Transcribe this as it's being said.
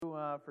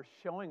for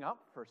showing up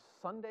for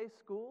Sunday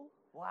school.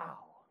 Wow,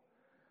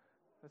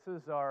 this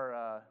is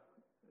our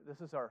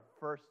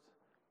first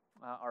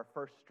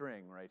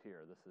string right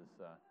here. This is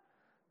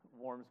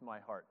warms my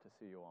heart to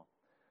see you all.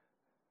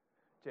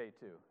 Jay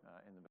too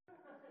in the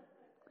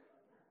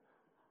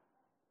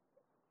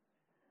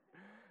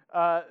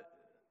back.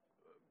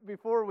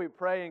 Before we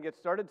pray and get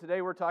started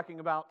today, we're talking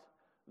about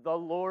the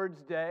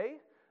Lord's Day.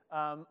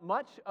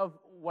 Much of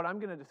what I'm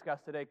going to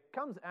discuss today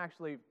comes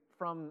actually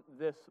from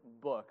this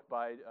book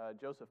by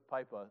Joseph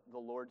Pipa, The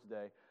Lord's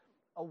Day.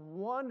 A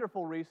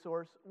wonderful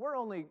resource. We're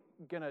only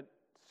going to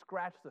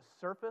scratch the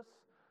surface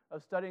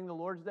of studying the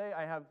Lord's Day.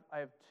 I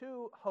have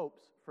two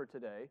hopes for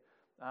today,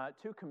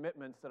 two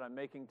commitments that I'm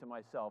making to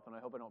myself, and I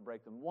hope I don't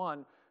break them.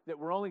 One, that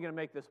we're only going to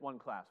make this one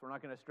class. We're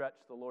not going to stretch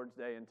the Lord's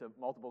Day into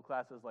multiple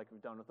classes like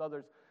we've done with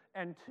others.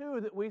 And two,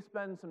 that we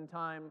spend some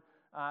time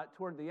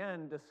toward the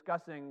end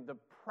discussing the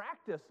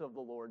practice of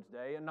the Lord's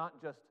Day and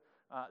not just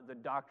the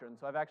doctrine.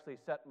 So I've actually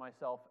set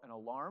myself an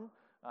alarm.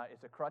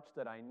 It's a crutch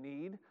that I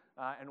need.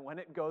 And when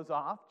it goes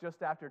off,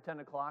 just after 10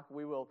 o'clock,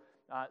 we will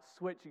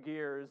switch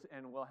gears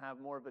and we'll have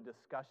more of a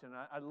discussion.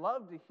 I'd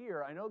love to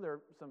hear, I know there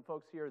are some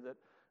folks here that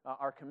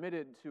are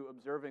committed to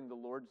observing the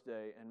Lord's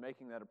Day and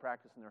making that a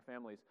practice in their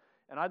families.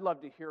 And I'd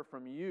love to hear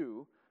from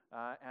you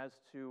as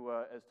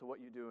to what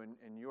you do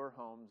in your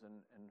homes,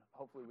 and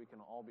hopefully we can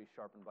all be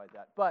sharpened by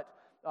that. But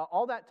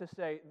all that to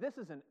say, this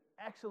is an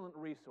excellent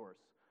resource.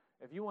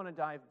 If you want to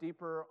dive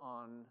deeper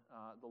on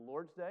the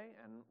Lord's Day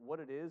and what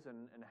it is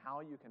and how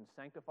you can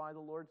sanctify the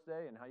Lord's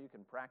Day and how you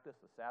can practice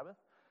the Sabbath,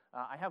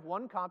 I have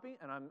one copy,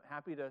 and I'm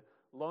happy to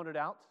loan it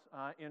out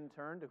in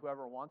turn to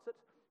whoever wants it.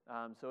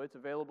 So it's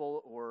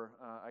available, or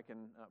I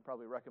can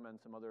probably recommend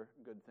some other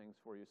good things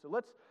for you. So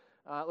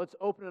let's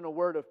open in a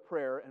word of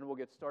prayer, and we'll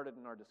get started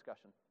in our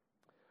discussion.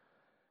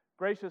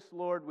 Gracious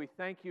Lord, we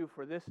thank you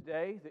for this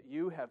day that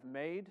you have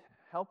made.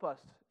 Help us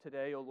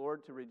today, O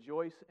Lord, to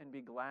rejoice and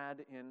be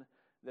glad in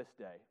this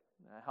day.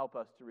 Help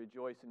us to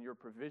rejoice in your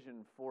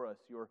provision for us,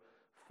 your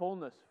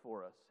fullness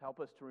for us. Help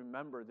us to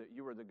remember that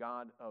you are the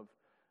God of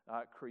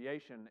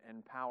creation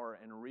and power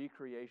and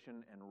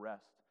recreation and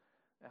rest.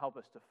 Help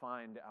us to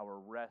find our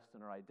rest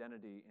and our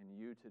identity in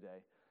you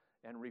today,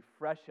 and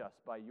refresh us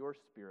by your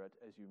Spirit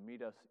as you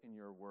meet us in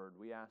your word.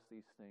 We ask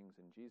these things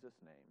in Jesus'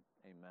 name.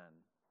 Amen.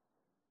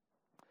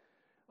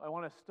 I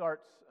want to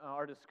start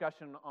our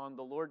discussion on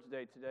the Lord's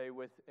Day today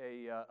with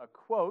a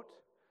quote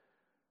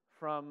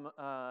from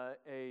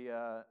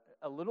a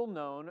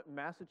little-known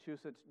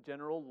Massachusetts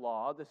general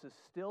law. This is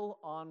still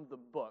on the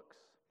books.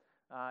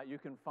 You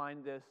can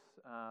find this,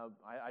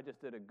 I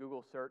just did a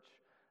Google search,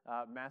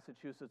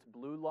 Massachusetts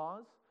Blue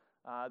Laws.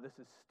 This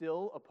is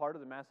still a part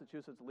of the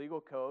Massachusetts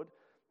Legal Code.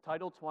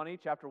 Title 20,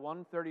 Chapter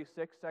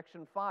 136,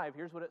 Section 5.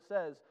 Here's what it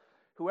says.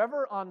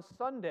 Whoever on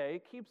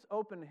Sunday keeps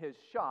open his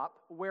shop,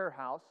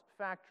 warehouse,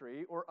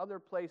 factory, or other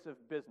place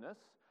of business,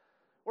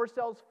 or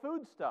sells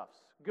foodstuffs,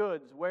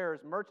 goods,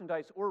 wares,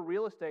 merchandise, or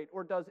real estate,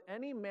 or does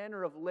any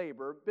manner of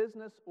labor,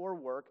 business, or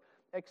work,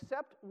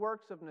 except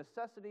works of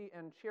necessity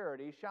and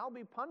charity, shall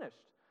be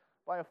punished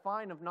by a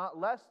fine of not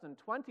less than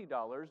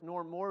 $20,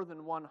 nor more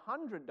than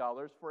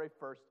 $100 for a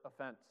first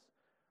offense,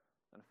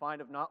 and a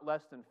fine of not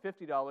less than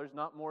 $50,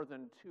 not more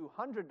than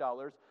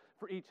 $200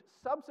 for each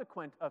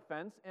subsequent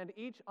offense, and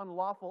each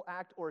unlawful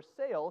act or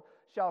sale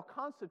shall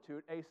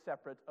constitute a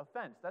separate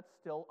offense. That's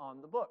still on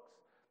the books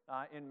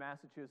in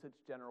Massachusetts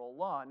general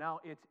law. Now,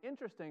 it's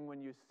interesting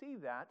when you see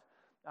that.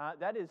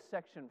 That is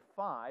Section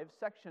 5.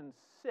 Section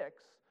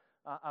 6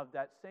 of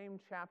that same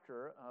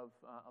chapter of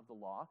the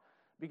law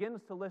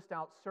begins to list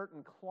out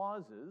certain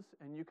clauses,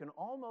 and you can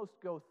almost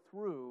go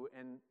through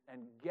and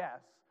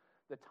guess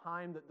the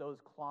time that those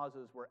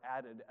clauses were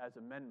added as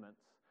amendments.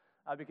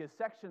 Because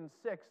Section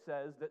 6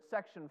 says that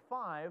Section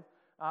 5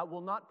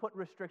 will not put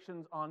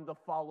restrictions on the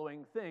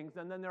following things,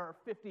 and then there are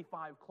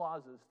 55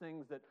 clauses,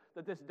 things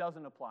that this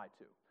doesn't apply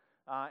to.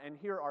 And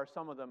here are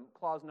some of them.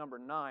 Clause number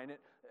 9,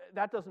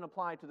 that doesn't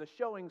apply to the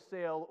showing,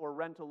 sale, or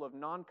rental of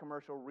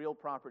non-commercial real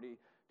property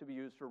to be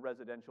used for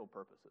residential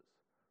purposes.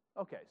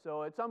 Okay,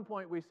 so at some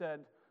point we said,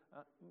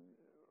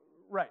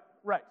 right.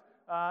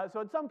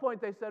 So at some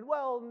point they said,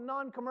 well,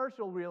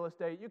 non-commercial real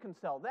estate, you can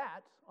sell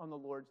that on the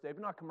Lord's Day,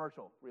 but not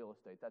commercial real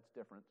estate. That's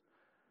different.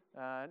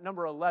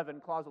 Number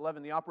 11, Clause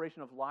 11, the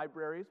operation of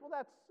libraries. Well,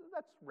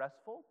 that's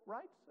restful,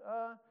 right?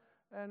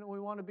 And we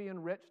want to be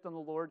enriched on the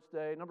Lord's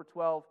Day. Number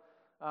 12,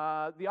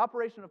 the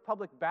operation of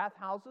public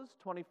bathhouses.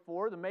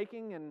 24, the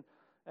making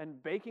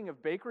and baking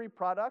of bakery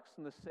products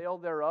and the sale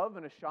thereof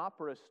in a shop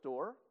or a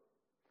store.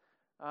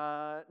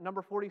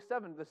 Number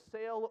 47, the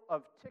sale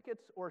of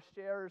tickets or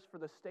shares for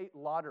the state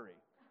lottery.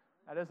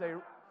 That is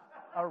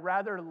a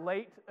rather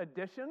late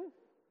addition.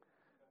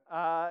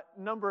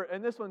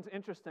 And this one's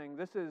interesting.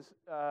 This is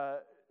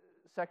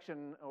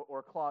section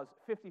or clause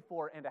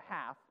 54 and a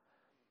half.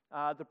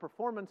 The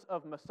performance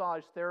of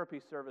massage therapy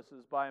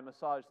services by a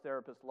massage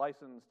therapist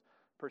licensed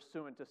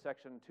pursuant to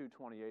section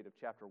 228 of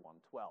chapter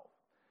 112.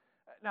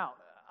 Now,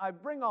 I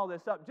bring all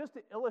this up just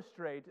to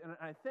illustrate, and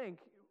I think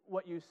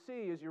what you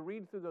see as you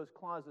read through those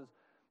clauses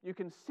you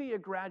can see a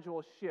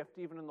gradual shift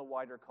even in the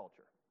wider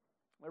culture.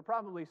 There are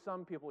probably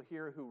some people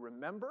here who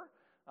remember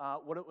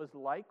what it was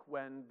like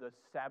when the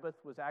Sabbath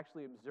was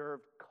actually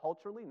observed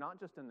culturally, not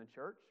just in the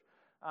church,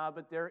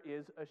 but there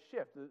is a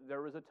shift.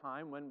 There was a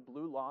time when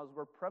blue laws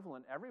were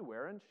prevalent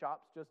everywhere, and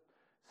shops just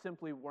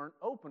simply weren't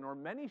open, or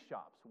many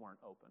shops weren't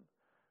open.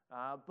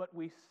 But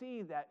we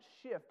see that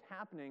shift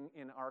happening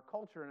in our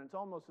culture, and it's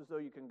almost as though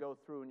you can go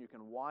through and you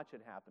can watch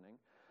it happening.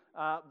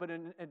 But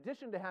in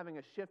addition to having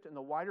a shift in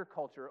the wider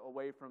culture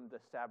away from the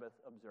Sabbath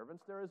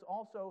observance, there is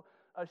also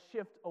a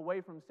shift away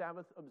from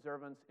Sabbath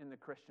observance in the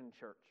Christian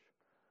church.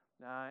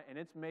 And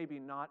it's maybe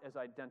not as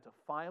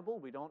identifiable.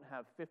 We don't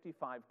have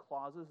 55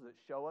 clauses that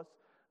show us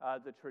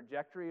the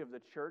trajectory of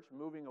the church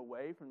moving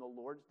away from the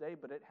Lord's Day,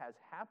 but it has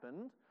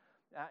happened.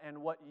 And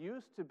what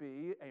used to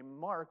be a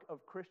mark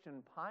of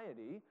Christian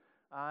piety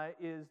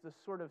is the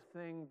sort of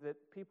thing that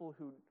people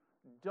who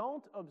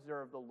don't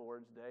observe the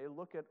Lord's Day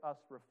look at us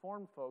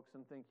Reformed folks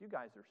and think, you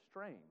guys are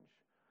strange.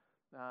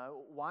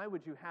 Why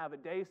would you have a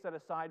day set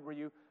aside where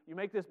you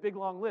make this big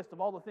long list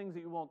of all the things that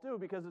you won't do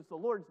because it's the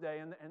Lord's Day,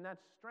 and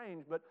that's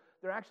strange. But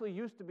there actually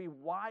used to be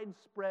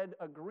widespread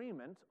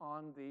agreement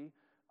on the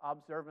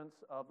observance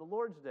of the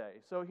Lord's Day.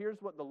 So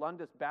here's what the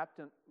London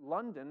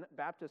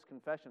Baptist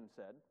Confession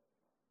said.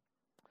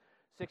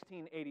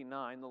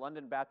 1689, the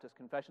London Baptist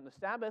Confession: the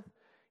Sabbath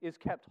is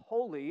kept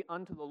holy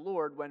unto the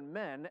Lord when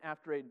men,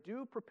 after a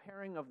due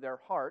preparing of their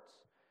hearts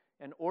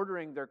and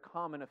ordering their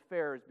common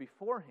affairs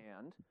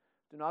beforehand,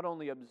 do not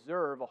only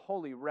observe a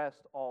holy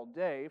rest all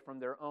day from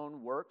their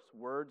own works,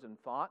 words, and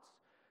thoughts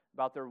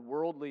about their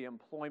worldly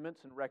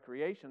employments and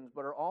recreations,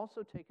 but are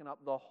also taken up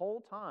the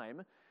whole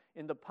time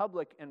in the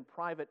public and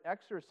private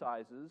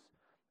exercises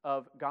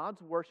of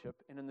God's worship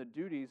and in the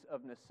duties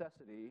of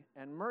necessity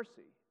and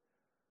mercy.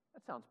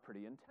 That sounds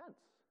pretty intense.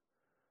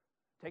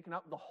 Taken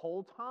up the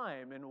whole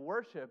time in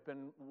worship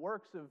and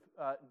works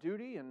of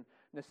duty and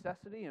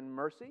necessity and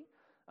mercy.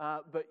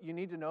 But you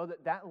need to know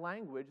that that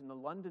language in the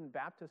London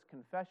Baptist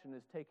Confession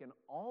is taken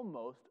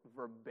almost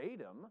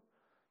verbatim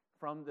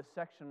from the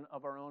section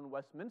of our own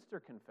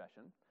Westminster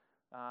Confession.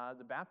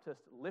 The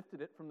Baptists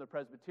lifted it from the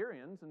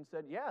Presbyterians and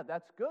said, yeah,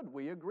 that's good,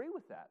 we agree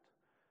with that.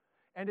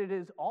 And it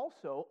is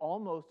also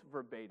almost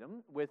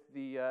verbatim with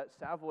the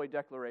Savoy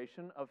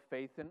Declaration of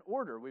Faith and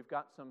Order. We've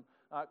got some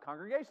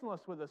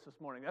Congregationalists with us this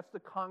morning. That's the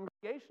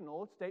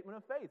Congregational Statement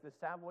of Faith, the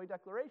Savoy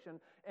Declaration,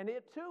 and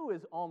it too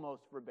is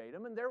almost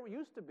verbatim. And there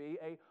used to be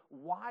a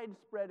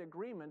widespread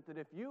agreement that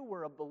if you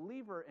were a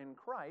believer in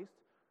Christ,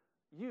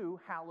 you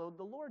hallowed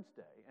the Lord's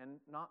Day, and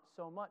not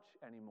so much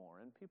anymore.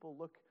 And people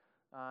look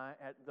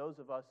at those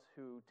of us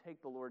who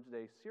take the Lord's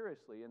Day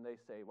seriously, and they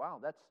say, wow,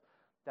 that's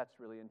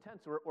really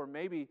intense. Or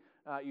maybe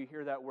you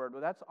hear that word,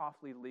 well, that's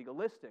awfully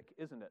legalistic,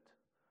 isn't it?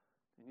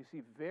 And you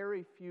see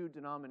very few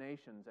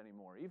denominations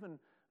anymore, even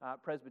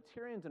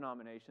Presbyterian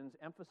denominations,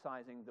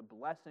 emphasizing the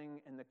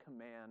blessing and the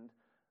command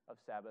of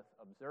Sabbath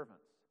observance.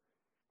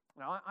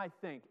 Now, I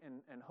think,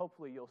 and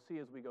hopefully you'll see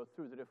as we go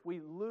through, that if we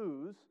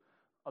lose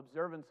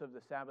observance of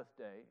the Sabbath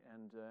day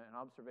and an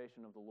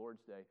observation of the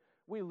Lord's Day,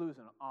 we lose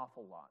an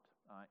awful lot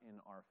in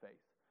our faith.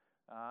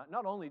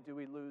 Not only do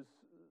we lose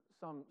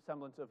some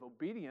semblance of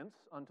obedience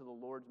unto the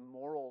Lord's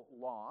moral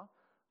law,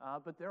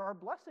 but there are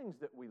blessings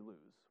that we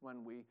lose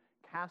when we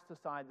cast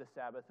aside the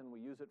Sabbath and we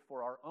use it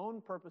for our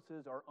own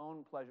purposes, our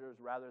own pleasures,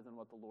 rather than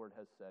what the Lord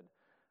has said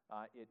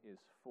it is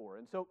for.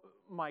 And so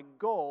my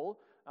goal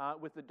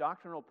with the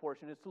doctrinal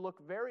portion is to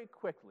look very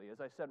quickly.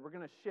 As I said, we're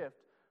going to shift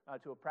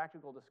to a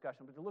practical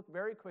discussion, but to look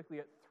very quickly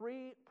at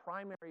three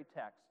primary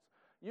texts.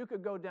 You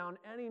could go down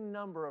any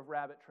number of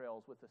rabbit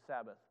trails with the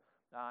Sabbath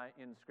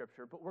in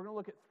Scripture, but we're going to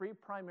look at three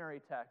primary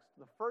texts.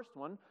 The first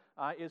one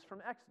is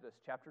from Exodus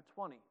chapter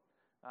 20,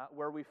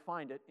 where we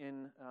find it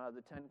in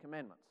the Ten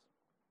Commandments.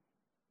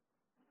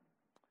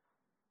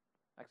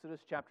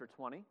 Exodus chapter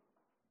 20.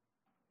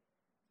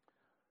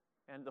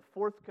 And the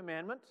fourth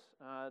commandment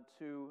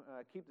to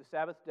keep the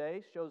Sabbath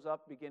day shows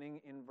up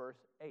beginning in verse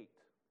 8.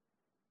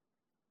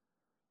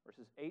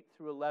 Verses 8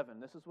 through 11.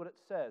 This is what it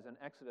says in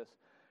Exodus.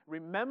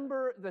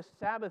 Remember the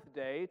Sabbath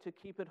day to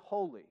keep it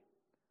holy.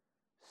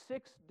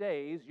 6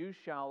 days you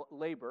shall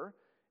labor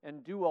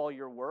and do all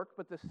your work,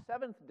 but the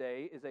seventh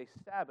day is a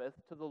Sabbath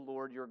to the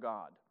Lord your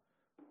God.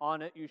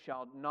 On it you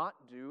shall not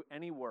do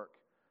any work,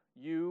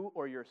 you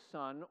or your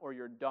son or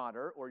your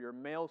daughter or your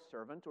male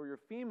servant or your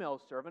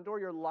female servant or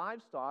your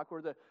livestock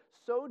or the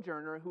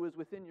sojourner who is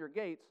within your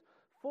gates.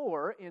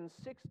 For in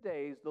 6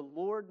 days the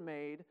Lord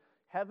made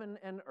heaven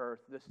and earth,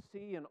 the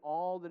sea and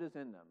all that is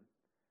in them,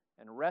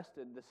 and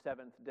rested the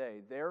seventh day.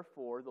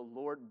 Therefore the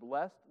Lord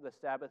blessed the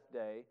Sabbath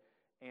day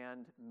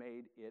and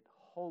made it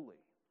holy.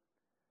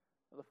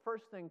 Now, the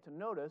first thing to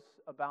notice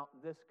about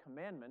this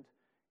commandment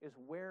is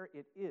where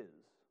it is,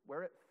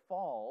 where it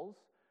falls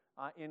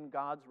in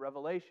God's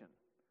revelation.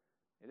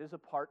 It is a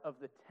part of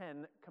the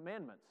Ten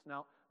Commandments.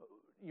 Now,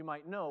 you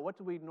might know, what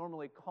do we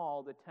normally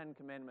call the Ten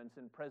Commandments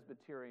in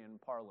Presbyterian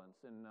parlance,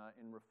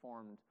 in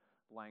Reformed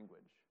language?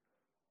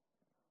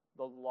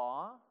 The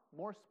law,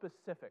 more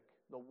specific,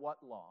 the what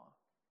law?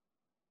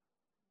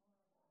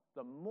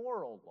 the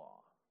moral law.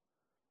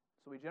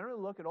 So we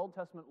generally look at Old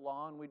Testament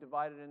law and we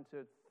divide it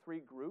into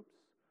three groups.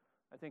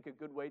 I think a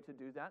good way to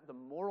do that: the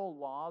moral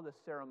law, the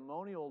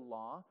ceremonial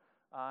law,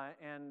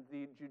 and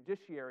the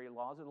judiciary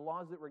laws, are the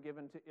laws that were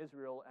given to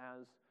Israel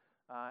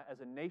as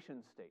a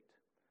nation state.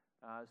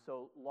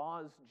 So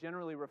laws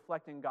generally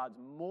reflecting God's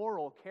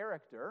moral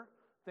character,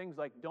 things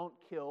like don't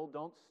kill,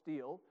 don't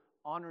steal,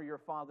 honor your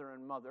father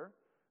and mother,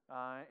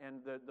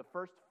 and the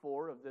first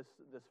four of this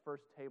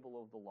first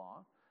table of the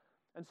law.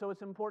 And so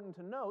it's important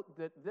to note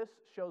that this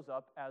shows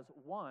up as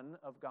one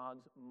of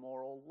God's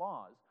moral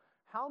laws.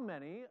 How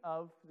many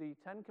of the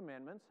Ten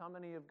Commandments, how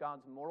many of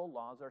God's moral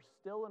laws are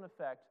still in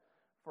effect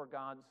for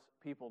God's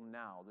people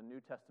now, the New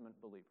Testament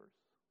believers?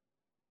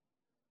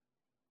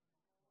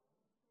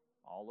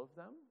 All of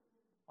them?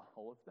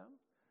 All of them?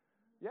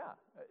 Yeah,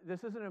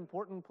 this is an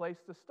important place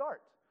to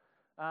start.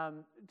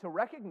 To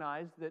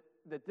recognize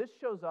that this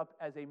shows up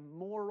as a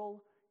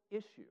moral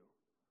issue,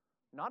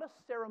 not a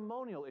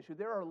ceremonial issue.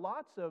 There are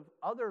lots of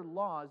other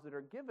laws that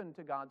are given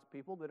to God's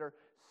people that are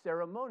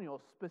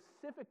ceremonial,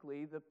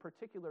 specifically the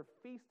particular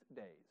feast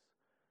days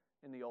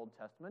in the Old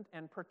Testament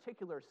and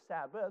particular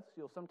Sabbaths.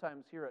 You'll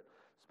sometimes hear it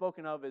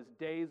spoken of as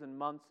days and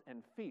months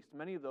and feasts.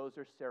 Many of those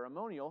are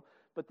ceremonial,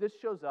 but this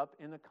shows up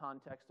in the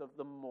context of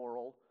the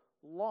moral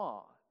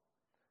law.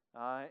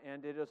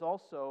 And it is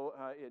also,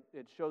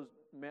 it shows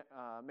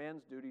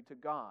man's duty to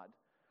God.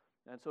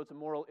 And so it's a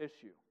moral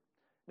issue.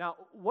 Now,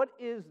 what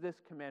is this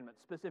commandment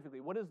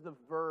specifically? What is the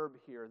verb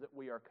here that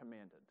we are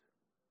commanded?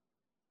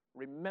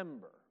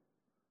 Remember.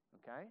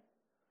 Okay?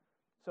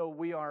 So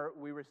we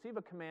receive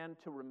a command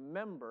to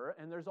remember,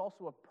 and there's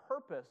also a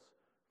purpose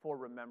for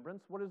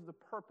remembrance. What is the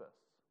purpose?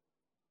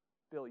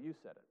 Bill, you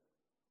said it.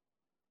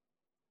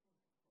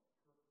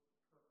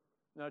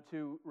 Now,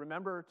 to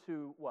remember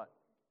to what?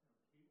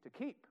 To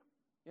keep.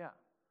 Yeah.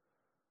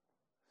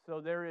 So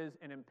there is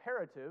an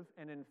imperative,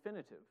 an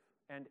infinitive,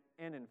 and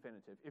an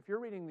infinitive. If you're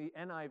reading the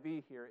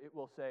NIV here, it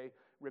will say,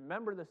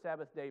 remember the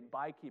Sabbath day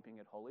by keeping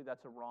it holy.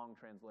 That's a wrong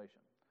translation.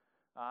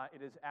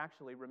 It is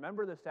actually,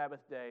 remember the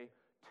Sabbath day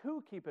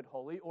to keep it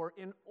holy, or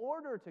in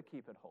order to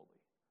keep it holy.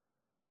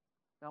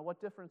 Now,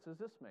 what difference does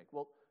this make?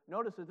 Well,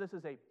 notice that this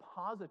is a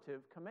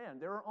positive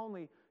command. There are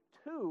only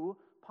 2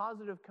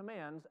 positive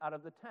commands out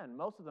of the 10.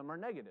 Most of them are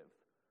negative.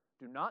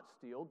 Do not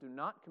steal, do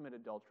not commit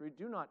adultery,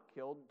 do not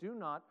kill, do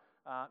not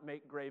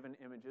make graven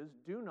images,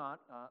 do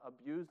not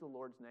abuse the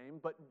Lord's name,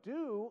 but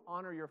do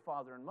honor your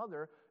father and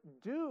mother,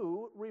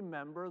 do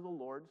remember the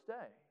Lord's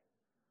day.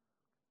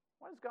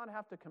 Why does God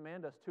have to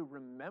command us to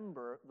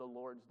remember the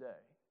Lord's day?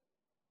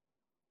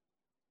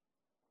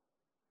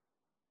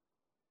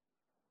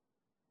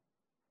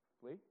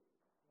 Lee?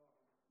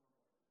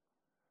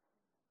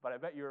 But I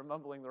bet you were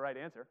mumbling the right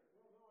answer.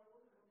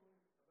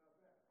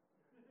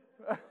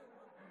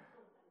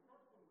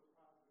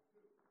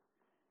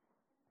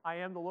 I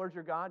am the Lord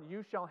your God.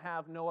 You shall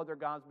have no other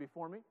gods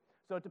before me.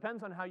 So it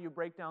depends on how you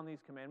break down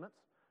these commandments.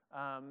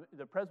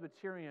 The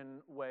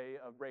Presbyterian way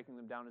of breaking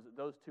them down is that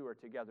those 2 are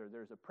together.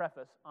 There's a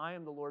preface, I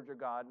am the Lord your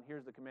God, and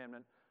here's the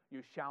commandment,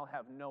 you shall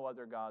have no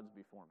other gods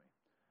before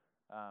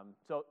me.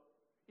 So,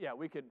 yeah,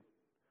 we could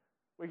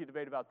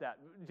debate about that.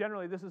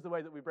 Generally, this is the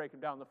way that we break them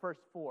down. The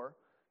first 4,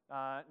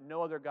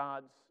 no other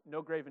gods,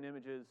 no graven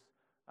images,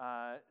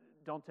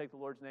 don't take the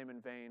Lord's name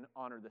in vain,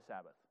 honor the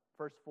Sabbath.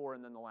 First 4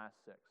 and then the last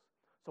 6.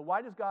 So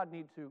why does God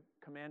need to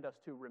command us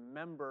to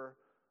remember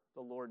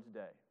the Lord's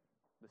day,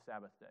 the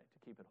Sabbath day,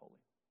 to keep it holy?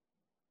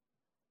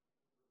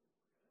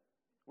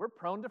 We're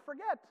prone to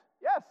forget.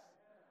 Yes.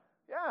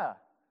 Yeah.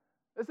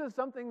 This is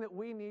something that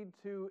we need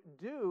to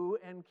do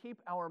and keep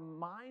our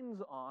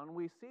minds on.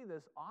 We see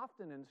this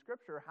often in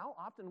Scripture, how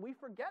often we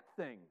forget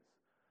things.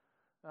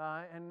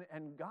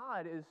 And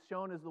God is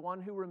shown as the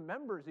one who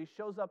remembers. He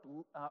shows up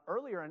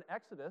earlier in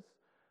Exodus.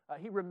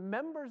 He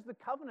remembers the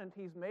covenant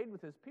he's made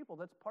with his people.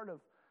 That's part of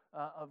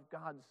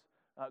God's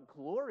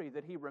glory,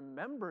 that he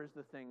remembers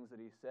the things that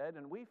he said,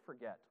 and we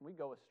forget, we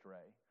go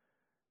astray.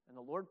 And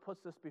the Lord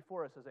puts this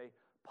before us as a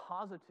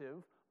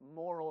positive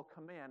moral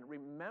command.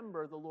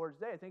 Remember the Lord's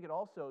day. I think it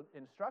also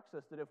instructs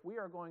us that if we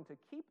are going to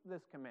keep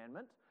this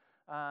commandment,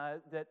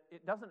 that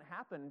it doesn't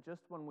happen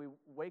just when we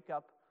wake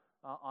up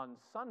on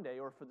Sunday,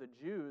 or for the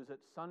Jews at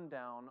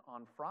sundown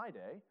on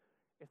Friday,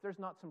 if there's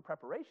not some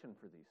preparation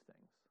for these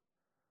things.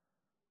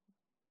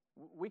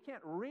 We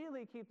can't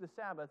really keep the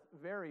Sabbath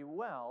very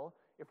well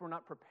if we're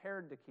not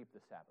prepared to keep the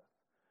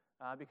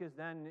Sabbath. Because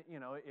then,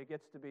 it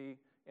gets to be,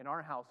 in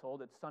our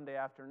household, it's Sunday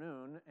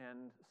afternoon,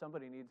 and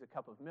somebody needs a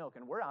cup of milk,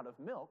 and we're out of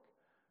milk,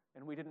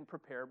 and we didn't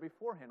prepare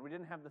beforehand. We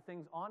didn't have the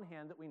things on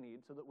hand that we need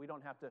so that we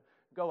don't have to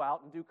go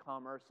out and do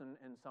commerce and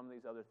some of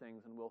these other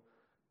things, and we'll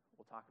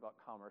talk about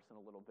commerce in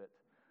a little bit,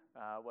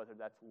 whether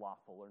that's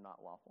lawful or not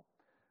lawful.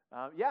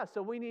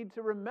 So we need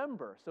to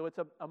remember. So it's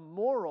a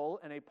moral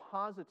and a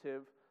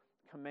positive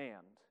command.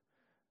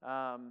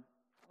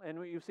 And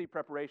you see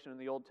preparation in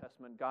the Old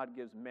Testament. God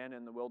gives men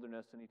in the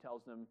wilderness, and he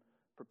tells them,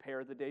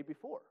 prepare the day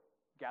before.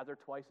 Gather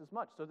twice as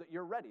much so that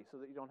you're ready, so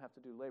that you don't have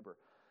to do labor.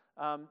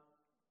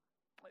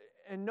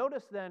 And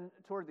notice then,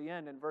 toward the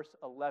end, in verse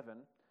 11,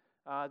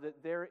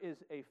 that there is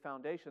a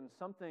foundation,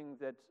 something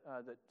that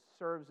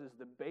serves as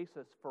the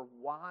basis for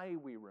why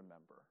we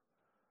remember.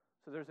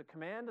 So there's a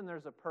command and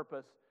there's a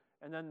purpose,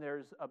 and then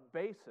there's a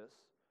basis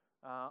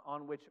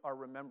on which our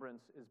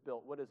remembrance is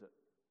built. What is it?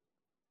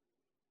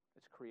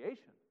 It's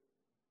creation.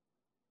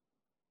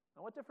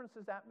 Now, what difference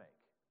does that make?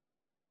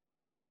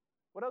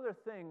 What other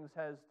things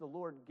has the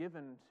Lord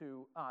given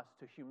to us,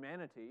 to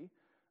humanity,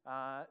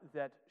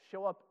 that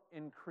show up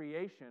in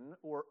creation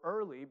or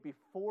early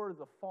before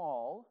the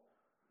fall,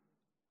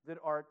 that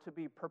are to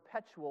be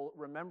perpetual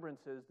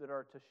remembrances that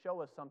are to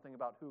show us something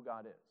about who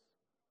God is?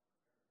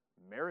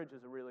 Marriage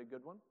is a really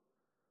good one.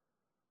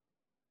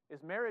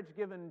 Is marriage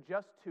given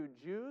just to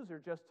Jews or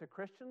just to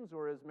Christians,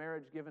 or is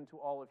marriage given to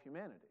all of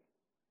humanity?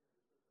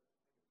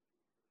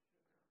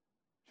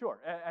 Sure,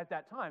 at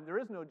that time, there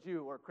is no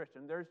Jew or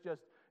Christian. There's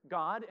just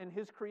God and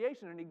His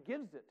creation, and He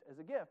gives it as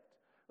a gift.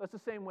 That's the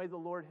same way the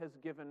Lord has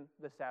given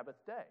the Sabbath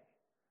day.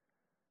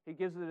 He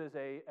gives it as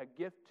a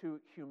gift to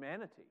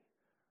humanity.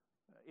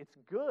 It's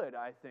good,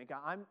 I think.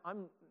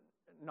 I'm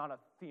not a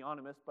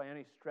theonomist by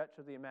any stretch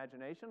of the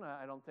imagination.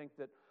 I don't think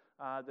that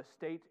the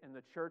state and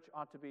the church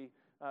ought to be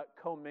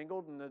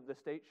commingled, and the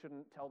state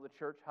shouldn't tell the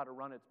church how to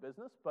run its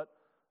business. But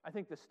I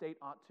think the state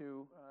ought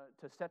to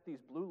set these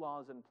blue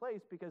laws in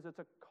place because it's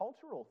a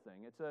cultural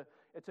thing.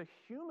 It's a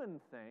human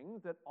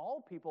thing that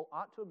all people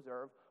ought to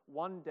observe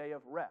one day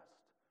of rest,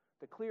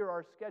 to clear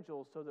our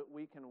schedules so that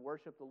we can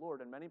worship the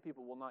Lord. And many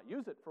people will not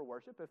use it for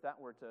worship if that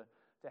were to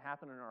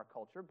happen in our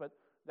culture, but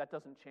that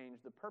doesn't change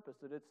the purpose,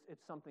 that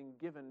it's something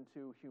given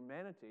to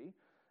humanity.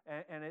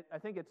 And I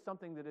think it's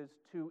something that is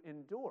to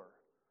endure,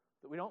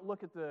 that we don't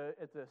look at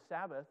the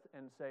Sabbath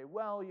and say,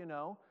 well,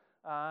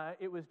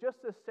 it was just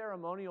a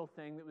ceremonial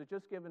thing that was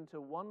just given to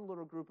one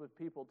little group of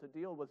people to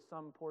deal with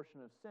some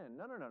portion of sin.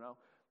 No.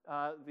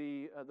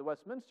 The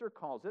Westminster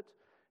calls it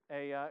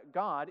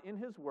God in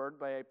His Word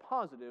by a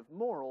positive,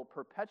 moral,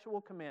 perpetual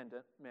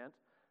commandment.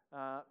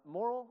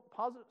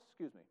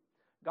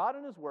 God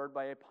in His Word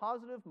by a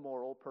positive,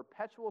 moral,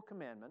 perpetual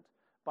commandment,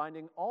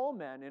 binding all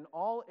men in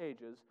all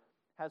ages,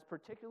 has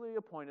particularly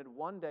appointed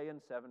one day in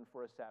 7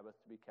 for a Sabbath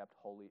to be kept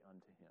holy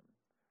unto Him.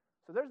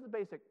 So there's the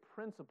basic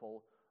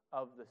principle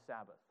of the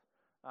Sabbath.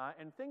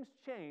 And things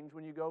change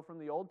when you go from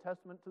the Old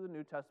Testament to the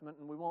New Testament,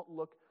 and we won't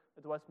look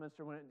at the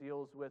Westminster when it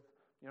deals with,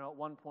 at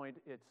one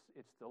point it's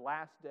the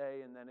last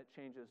day, and then it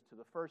changes to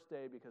the first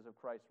day because of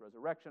Christ's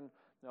resurrection.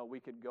 No, we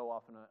could go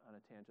off on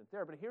a tangent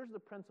there. But here's the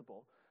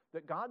principle,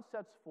 that God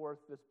sets forth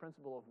this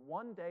principle of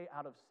one day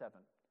out of 7.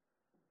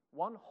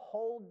 One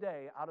whole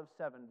day out of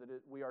 7 that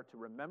we are to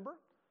remember,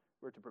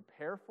 we're to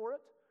prepare for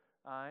it,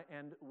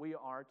 and we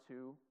are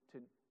to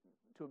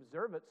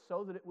observe it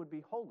so that it would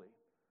be holy,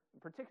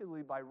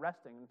 particularly by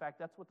resting. In fact,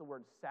 that's what the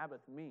word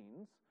Sabbath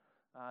means.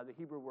 The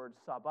Hebrew word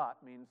Sabbat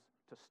means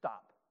to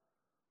stop,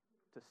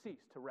 to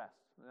cease, to rest.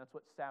 And that's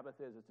what Sabbath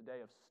is. It's a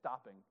day of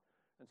stopping.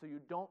 And so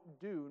you don't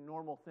do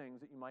normal things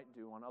that you might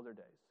do on other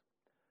days.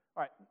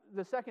 All right,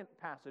 the second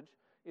passage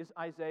is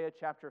Isaiah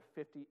chapter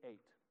 58,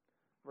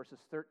 verses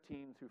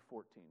 13 through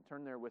 14.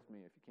 Turn there with me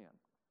if you can.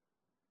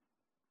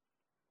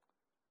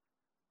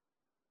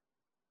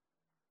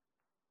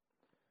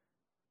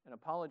 And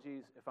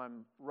apologies if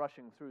I'm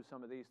rushing through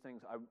some of these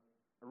things. I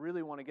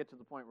really want to get to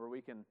the point where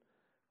we can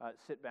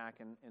sit back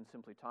and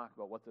simply talk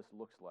about what this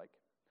looks like.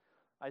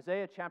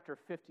 Isaiah chapter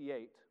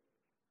 58,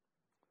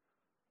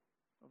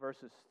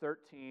 verses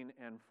 13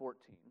 and 14.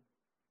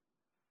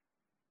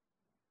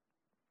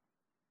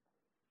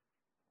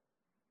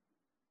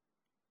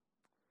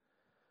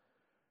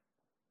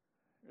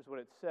 Here's what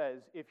it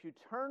says. If you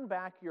turn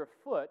back your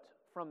foot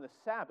from the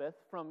Sabbath,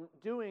 from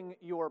doing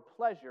your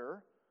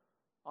pleasure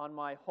on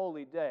my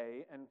holy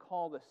day, and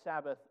call the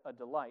Sabbath a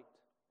delight,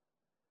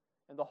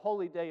 and the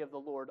holy day of the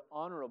Lord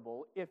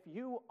honorable, if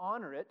you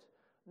honor it,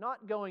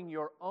 not going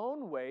your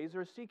own ways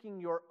or seeking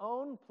your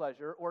own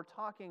pleasure or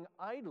talking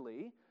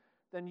idly,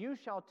 then you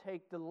shall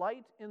take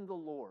delight in the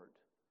Lord.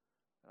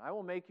 And I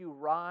will make you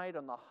ride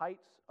on the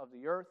heights of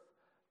the earth.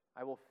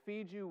 I will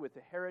feed you with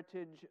the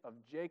heritage of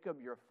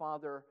Jacob your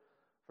father,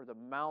 for the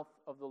mouth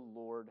of the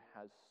Lord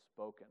has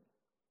spoken.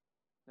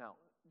 Now,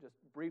 just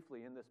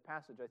briefly in this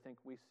passage, I think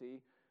we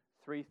see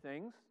 3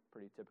 things,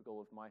 pretty typical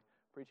of my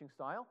preaching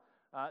style.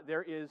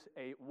 There is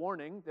a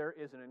warning, there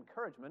is an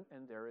encouragement,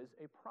 and there is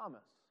a promise.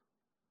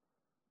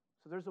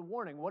 So there's a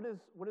warning. What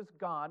is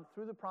God,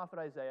 through the prophet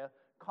Isaiah,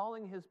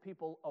 calling His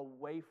people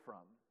away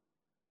from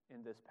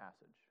in this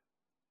passage?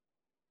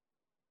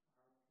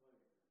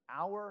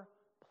 Our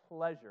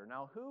pleasure.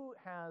 Now, who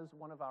has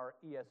one of our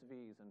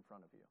ESVs in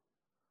front of you?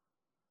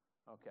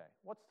 Okay,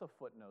 what's the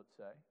footnote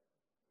say?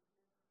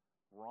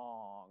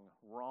 Wrong.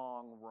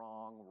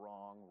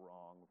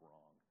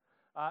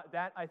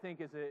 That, I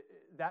think,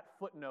 that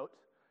footnote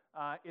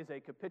is a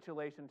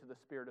capitulation to the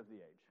spirit of the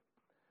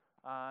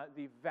age.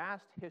 The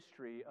vast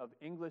history of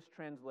English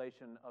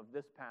translation of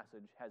this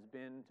passage has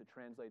been to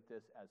translate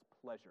this as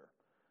pleasure.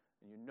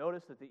 And you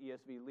notice that the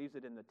ESV leaves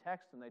it in the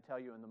text, and they tell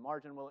you in the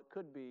margin, well, it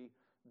could be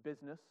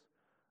business.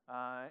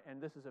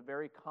 And this is a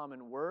very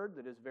common word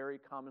that is very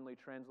commonly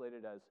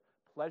translated as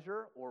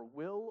pleasure or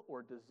will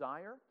or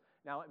desire.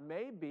 Now, it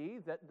may be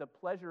that the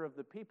pleasure of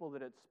the people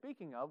that it's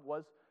speaking of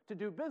was to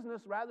do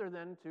business rather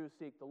than to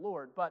seek the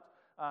Lord, but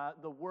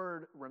the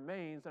word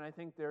remains, and I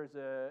think there's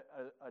a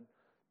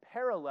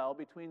parallel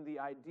between the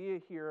idea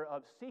here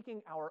of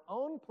seeking our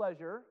own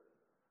pleasure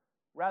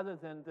rather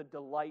than the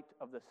delight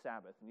of the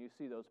Sabbath. And you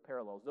see those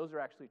parallels. Those are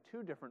actually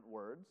two different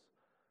words.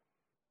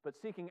 But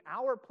seeking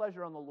our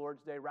pleasure on the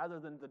Lord's day rather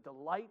than the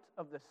delight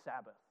of the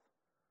Sabbath.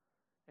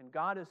 And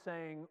God is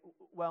saying,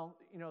 well,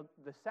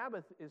 the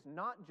Sabbath is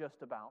not just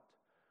about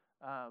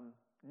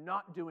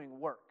not doing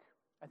work.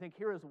 I think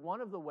here is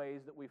one of the ways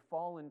that we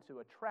fall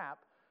into a trap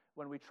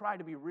when we try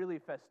to be really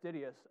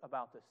fastidious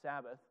about the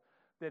Sabbath,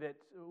 that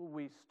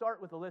we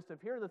start with a list of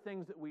here are the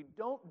things that we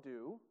don't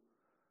do.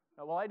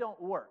 Well, I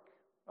don't work.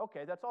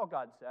 Okay, that's all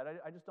God said.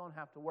 I just don't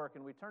have to work.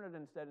 And we turn it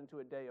instead into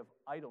a day of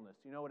idleness.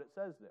 You know what it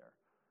says there?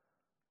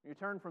 You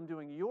turn from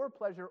doing your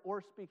pleasure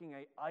or speaking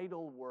an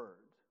idle word.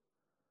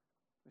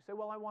 We say,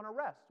 well, I want to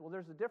rest. Well,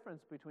 there's a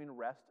difference between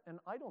rest and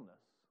idleness.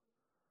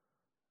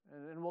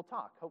 And we'll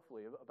talk,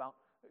 hopefully, about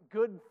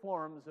good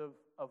forms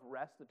of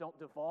rest that don't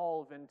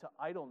devolve into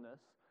idleness.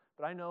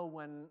 But I know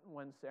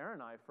when Sarah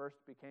and I first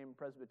became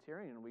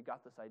Presbyterian and we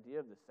got this idea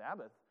of the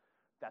Sabbath,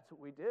 that's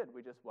what we did.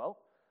 We just,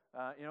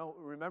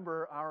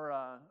 remember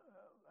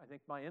I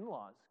think my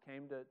in-laws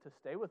came to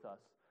stay with us.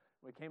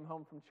 We came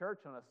home from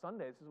church on a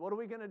Sunday. They said, what are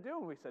we going to do?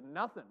 And we said,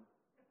 nothing.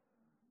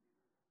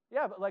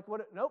 Yeah, but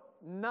nope,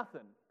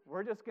 nothing.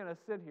 We're just going to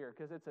sit here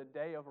because it's a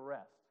day of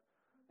rest.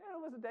 And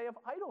it was a day of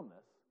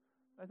idleness.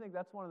 I think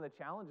that's one of the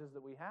challenges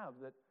that we have,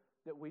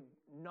 that we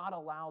not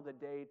allow the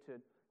day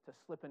to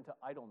slip into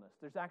idleness.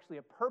 There's actually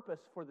a purpose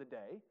for the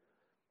day,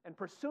 and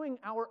pursuing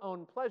our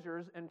own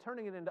pleasures and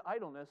turning it into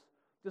idleness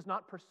does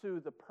not pursue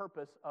the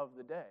purpose of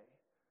the day,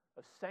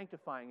 of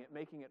sanctifying it,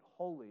 making it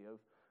holy,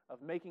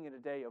 of making it a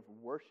day of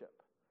worship.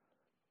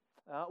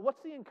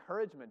 What's the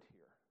encouragement here?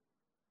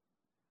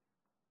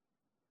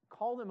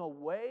 Call them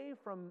away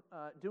from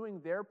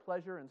doing their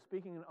pleasure and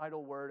speaking an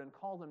idle word, and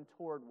call them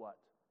toward what?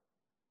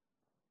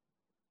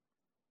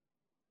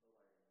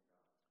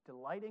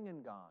 Delighting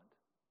in God.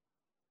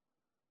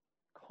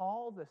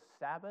 Call the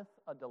Sabbath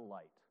a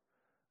delight.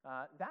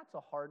 That's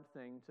a hard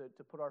thing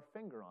to put our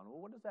finger on.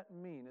 Well, what does that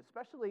mean?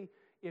 Especially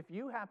if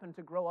you happen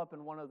to grow up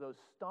in one of those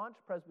staunch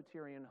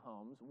Presbyterian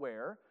homes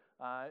where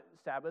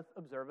Sabbath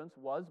observance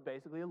was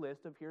basically a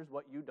list of here's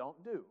what you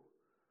don't do.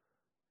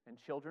 And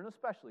children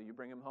especially, you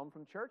bring them home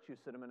from church, you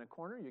sit them in a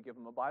corner, you give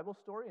them a Bible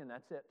story, and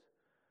that's it.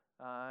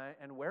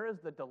 And where is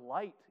the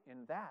delight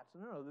in that? So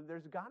no,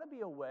 there's got to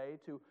be a way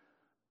to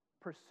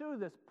pursue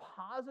this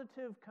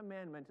positive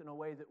commandment in a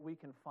way that we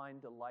can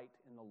find delight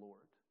in the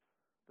Lord.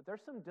 But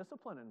there's some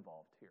discipline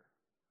involved here.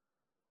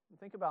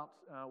 Think about,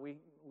 we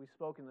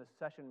spoke in this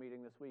session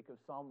meeting this week of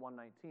Psalm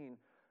 119,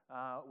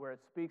 where it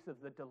speaks of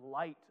the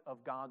delight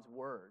of God's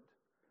Word.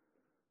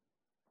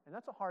 And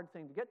that's a hard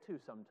thing to get to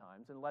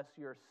sometimes unless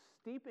you're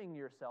steeping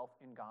yourself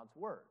in God's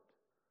Word.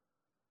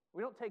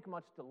 We don't take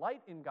much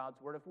delight in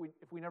God's Word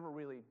if we never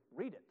really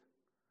read it.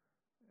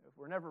 If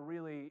we're never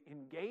really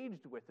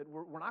engaged with it,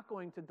 we're not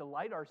going to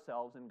delight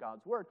ourselves in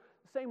God's Word.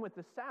 Same with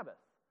the Sabbath.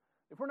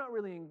 If we're not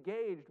really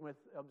engaged with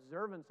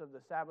observance of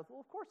the Sabbath, well,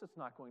 of course it's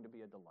not going to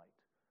be a delight.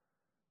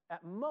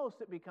 At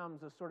most, it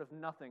becomes a sort of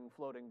nothing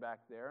floating back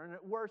there, and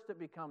at worst, it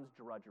becomes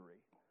drudgery.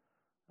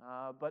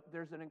 But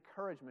there's an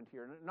encouragement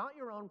here. Not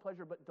your own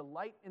pleasure, but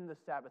delight in the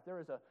Sabbath. There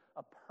is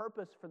a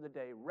purpose for the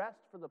day, rest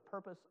for the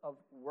purpose of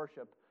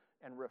worship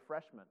and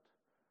refreshment.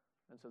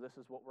 And so this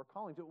is what we're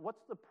calling to.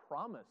 What's the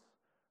promise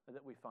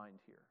that we find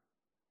here?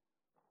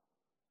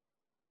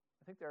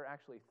 I think there are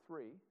actually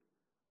three.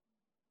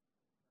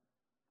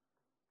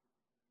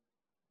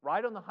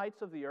 Ride on the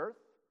heights of the earth.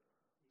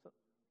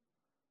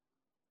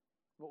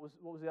 What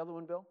was the other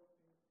one, Bill?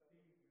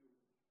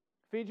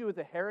 Feed you with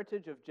the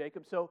heritage of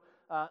Jacob. So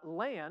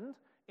land,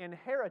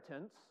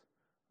 inheritance,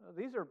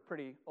 these are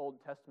pretty Old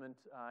Testament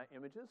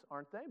images,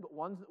 aren't they? But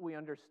ones that we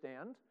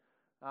understand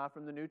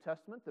from the New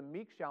Testament. The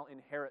meek shall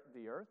inherit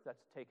the earth.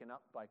 That's taken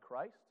up by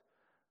Christ.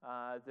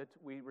 That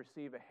we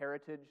receive a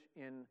heritage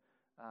in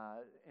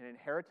an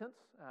inheritance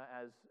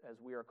as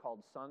we are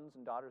called sons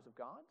and daughters of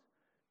God.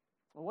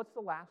 Well, what's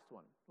the last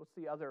one? What's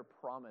the other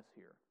promise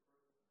here?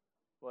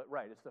 Well,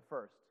 right, it's the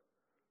first.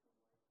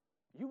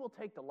 You will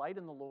take delight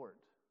in the Lord.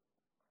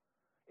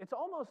 It's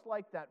almost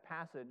like that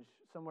passage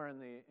somewhere in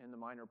the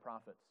Minor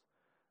Prophets,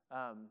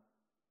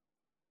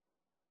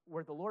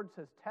 where the Lord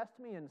says, "Test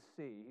me and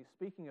see." He's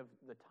speaking of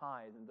the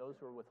tithe and those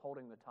who are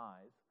withholding the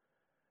tithe.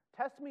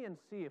 "Test me and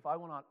see if I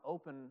will not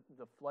open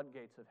the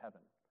floodgates of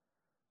heaven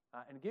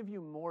and give you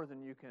more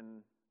than you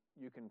can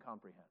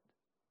comprehend."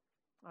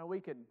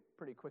 We could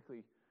pretty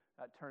quickly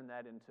turn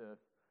that into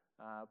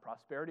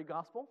prosperity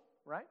gospel,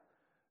 right?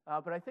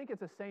 But I think it's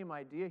the same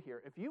idea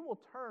here. If you will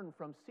turn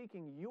from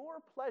seeking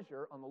your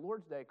pleasure on the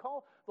Lord's day,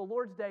 call the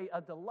Lord's day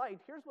a delight,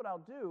 here's what I'll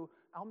do.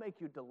 I'll make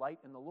you delight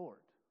in the Lord.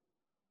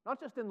 Not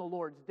just in the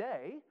Lord's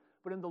day,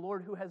 but in the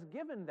Lord who has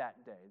given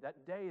that day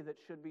that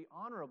should be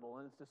honorable,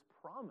 and it's this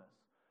promise.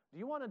 Do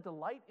you want to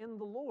delight in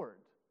the Lord?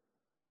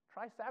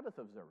 try Sabbath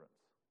observance.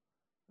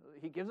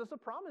 He gives us a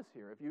promise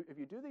here. If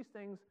you do these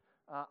things,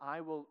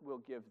 I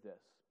will give this.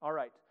 All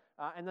right.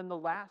 And then the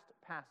last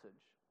passage.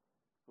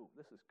 Ooh,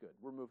 this is good.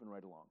 We're moving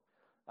right along.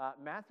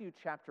 Matthew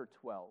chapter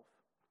 12.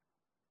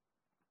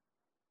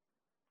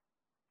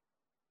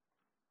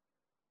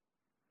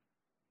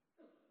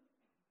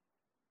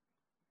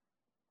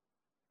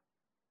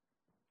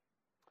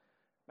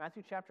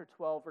 Matthew chapter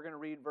 12, we're going to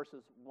read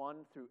verses 1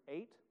 through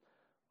 8,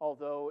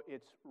 although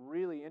it's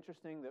really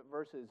interesting that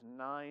verses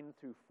 9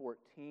 through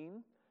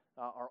 14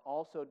 are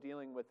also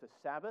dealing with the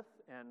Sabbath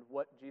and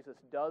what Jesus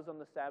does on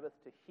the Sabbath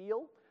to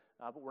heal.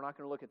 But we're not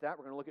going to look at that.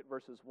 We're going to look at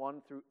verses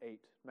 1 through 8,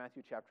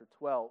 Matthew chapter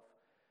 12.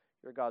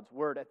 Hear God's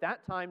word. At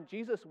that time,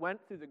 Jesus went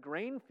through the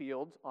grain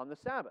fields on the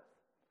Sabbath.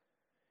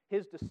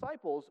 His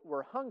disciples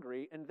were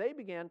hungry, and they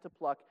began to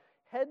pluck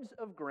heads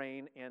of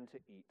grain and to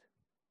eat.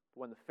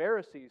 When the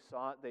Pharisees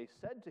saw it, they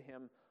said to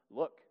him,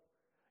 "Look,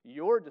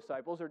 your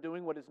disciples are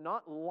doing what is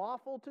not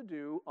lawful to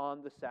do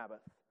on the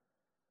Sabbath."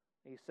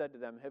 He said to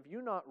them, "Have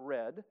you not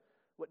read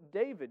what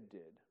David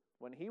did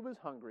when he was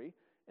hungry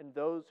and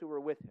those who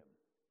were with him?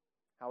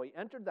 How he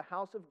entered the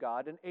house of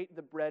God and ate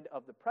the bread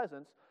of the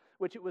presence,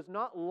 which it was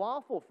not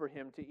lawful for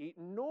him to eat,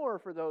 nor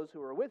for those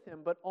who were with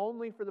him, but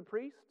only for the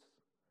priests?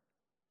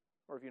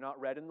 Or have you not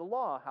read in the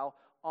law how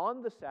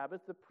on the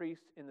Sabbath the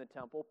priests in the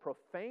temple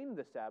profane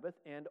the Sabbath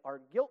and are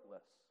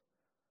guiltless?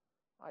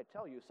 I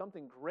tell you,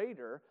 something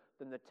greater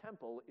than the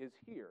temple is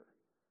here.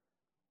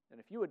 And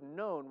if you had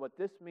known what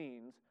this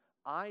means,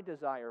 I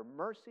desire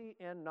mercy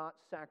and not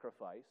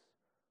sacrifice,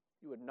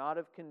 you would not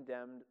have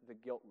condemned the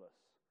guiltless.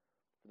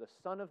 For the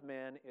Son of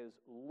Man is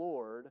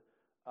Lord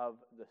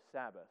of the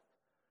Sabbath."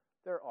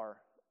 There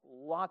are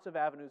lots of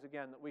avenues,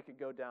 again, that we could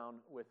go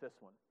down with this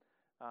one.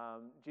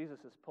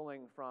 Jesus is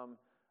pulling from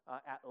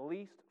at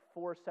least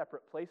 4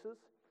 separate places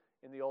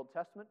in the Old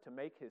Testament to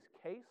make his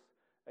case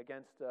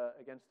against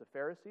the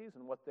Pharisees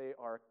and what they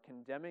are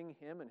condemning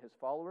him and his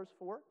followers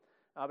for.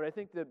 But I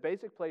think the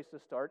basic place to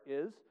start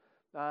is,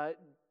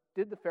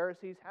 did the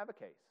Pharisees have a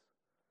case?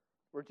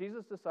 Were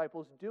Jesus'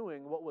 disciples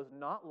doing what was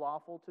not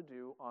lawful to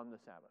do on the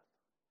Sabbath?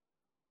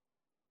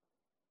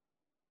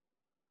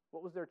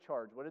 What was their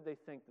charge? What did they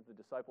think that the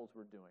disciples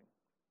were doing?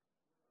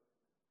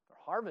 They're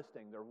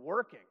harvesting. They're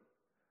working.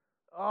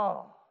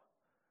 Oh,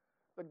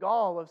 the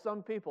gall of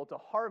some people to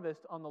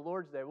harvest on the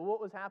Lord's Day. Well, what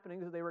was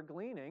happening is they were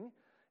gleaning,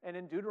 and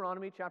in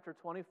Deuteronomy chapter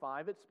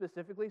 25, it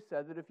specifically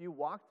said that if you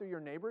walk through your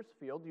neighbor's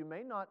field, you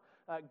may not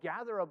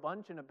gather a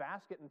bunch in a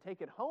basket and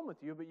take it home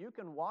with you, but you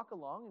can walk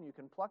along and you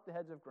can pluck the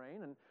heads of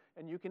grain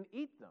and you can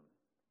eat them.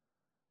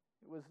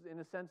 It was, in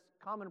a sense,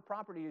 common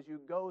property as you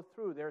go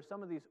through. There are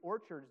some of these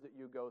orchards that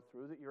you go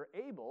through that you're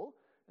able,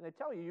 and they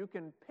tell you you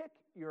can pick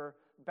your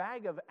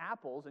bag of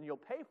apples and you'll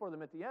pay for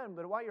them at the end,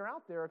 but while you're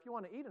out there, if you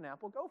want to eat an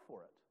apple, go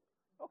for it.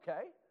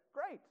 Okay,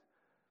 great.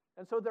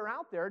 And so they're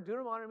out there,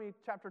 Deuteronomy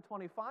chapter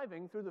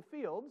 25ing through the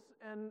fields,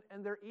 and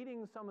they're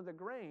eating some of the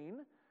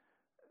grain.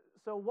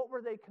 So what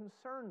were they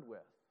concerned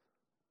with?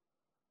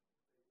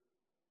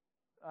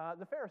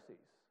 The Pharisees.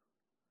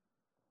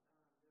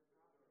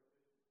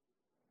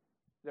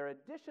 They're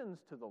additions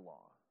to the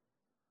law.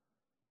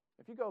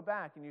 If you go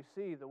back and you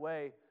see the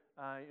way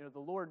the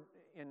Lord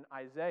in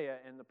Isaiah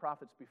and the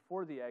prophets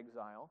before the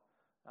exile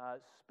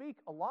speak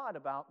a lot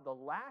about the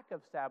lack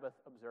of Sabbath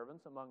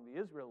observance among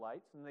the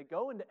Israelites, and they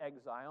go into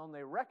exile and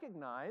they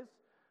recognize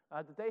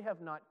that they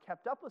have not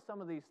kept up with some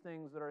of these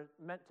things that are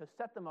meant to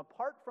set them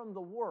apart from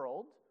the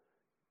world,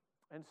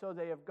 and so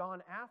they have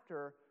gone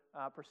after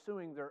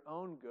pursuing their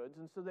own goods,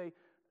 and so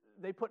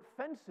they put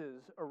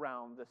fences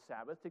around the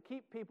Sabbath to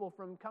keep people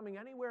from coming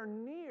anywhere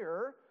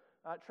near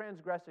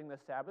transgressing the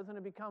Sabbath, and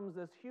it becomes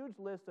this huge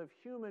list of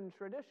human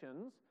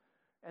traditions.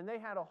 And they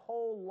had a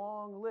whole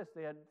long list.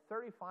 They had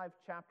 35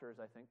 chapters,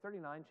 I think,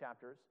 39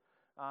 chapters,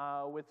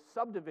 with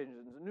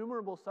subdivisions,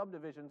 innumerable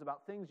subdivisions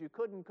about things you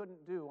could and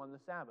couldn't do on the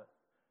Sabbath.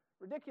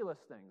 Ridiculous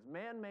things,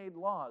 man-made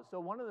laws.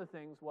 So one of the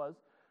things was,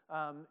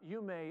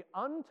 you may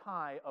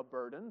untie a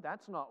burden.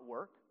 That's not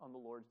work on the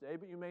Lord's Day,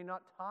 but you may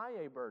not tie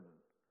a burden.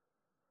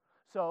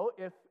 So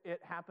if it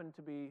happened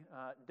to be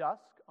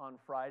dusk on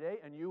Friday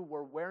and you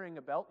were wearing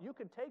a belt, you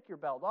could take your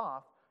belt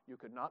off. You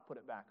could not put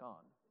it back on,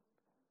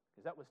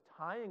 because that was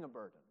tying a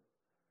burden.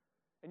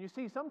 And you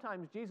see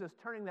sometimes Jesus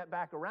turning that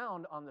back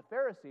around on the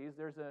Pharisees.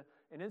 There's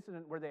an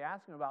incident where they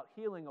ask him about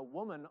healing a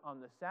woman on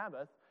the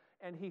Sabbath,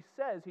 and he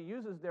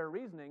uses their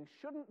reasoning,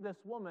 shouldn't this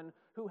woman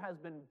who has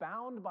been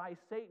bound by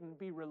Satan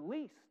be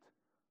released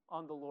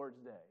on the Lord's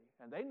Day?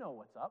 And they know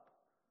what's up.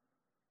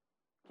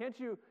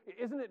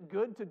 Isn't it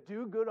good to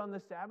do good on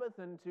the Sabbath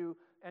and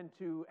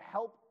to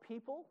help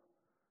people?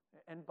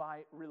 And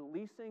by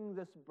releasing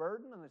this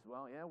burden, and they say,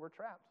 well, yeah, we're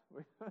trapped.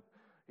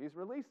 He's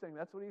releasing.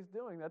 That's what he's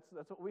doing.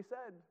 That's what we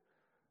said.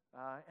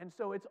 And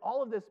so it's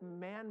all of this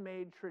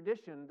man-made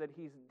tradition that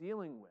he's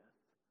dealing with.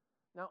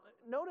 Now,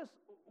 notice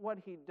what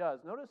he does.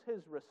 Notice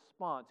his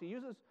response. He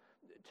uses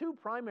 2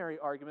 primary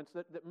arguments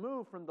that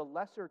move from the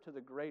lesser to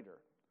the greater.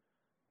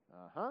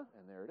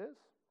 And there it is.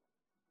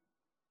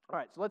 All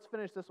right, so let's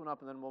finish this one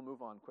up, and then we'll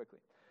move on quickly.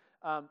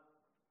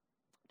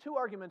 two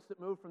arguments that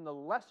move from the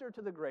lesser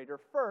to the greater.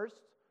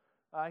 First,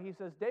 he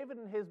says David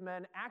and his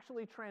men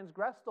actually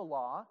transgressed the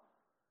law,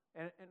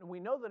 and we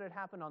know that it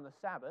happened on the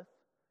Sabbath.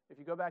 If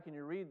you go back and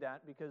you read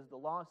that, because the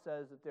law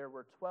says that there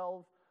were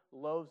 12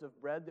 loaves of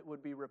bread that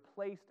would be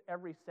replaced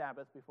every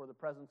Sabbath before the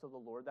presence of the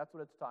Lord. That's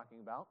what it's talking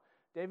about.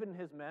 David and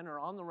his men are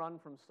on the run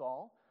from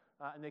Saul,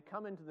 and they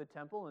come into the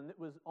temple, and it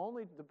was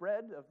only the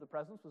bread of the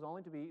presence was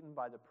only to be eaten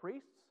by the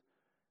priests.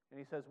 And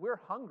he says,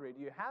 "We're hungry.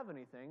 Do you have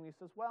anything?" And he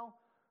says, "Well,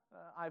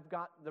 I've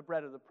got the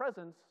bread of the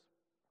presence,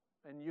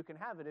 and you can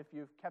have it if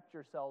you've kept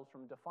yourselves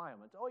from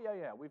defilement." "Oh,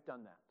 yeah, we've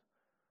done that."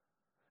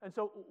 And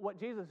so what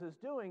Jesus is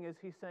doing is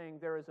he's saying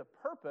there is a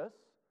purpose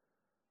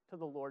to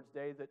the Lord's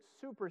Day that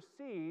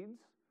supersedes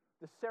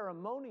the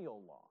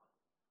ceremonial law.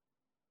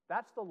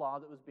 That's the law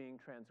that was being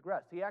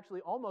transgressed. He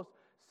actually almost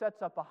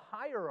sets up a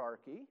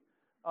hierarchy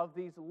of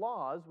these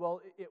laws.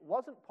 Well, it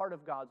wasn't part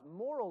of God's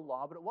moral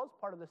law, but it was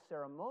part of the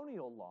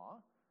ceremonial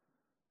law.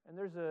 And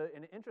there's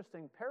an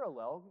interesting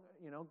parallel.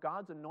 You know,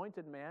 God's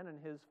anointed man and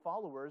his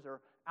followers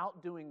are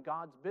out doing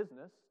God's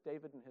business,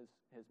 David and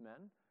his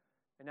men.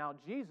 And now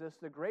Jesus,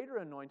 the greater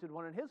anointed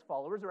one, and his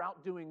followers are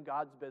out doing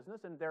God's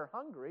business, and they're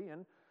hungry,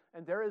 and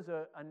there is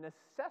a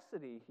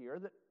necessity here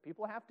that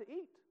people have to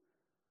eat.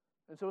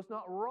 And so it's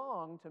not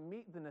wrong to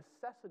meet the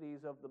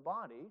necessities of the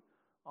body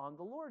on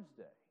the Lord's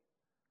Day.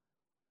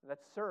 That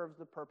serves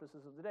the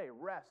purposes of the day,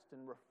 rest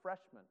and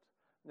refreshment.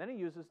 And then he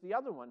uses the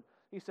other one.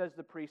 He says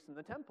the priest in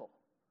the temple.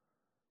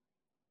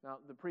 Now,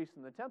 the priests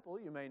in the temple,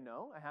 you may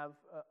know, have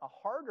a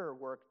harder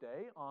work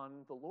day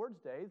on the Lord's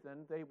Day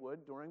than they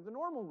would during the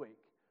normal week.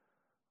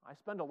 I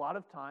spend a lot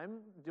of time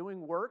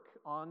doing work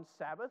on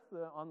Sabbath,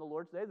 on the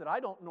Lord's Day, that I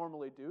don't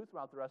normally do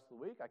throughout the rest of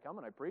the week. I come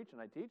and I preach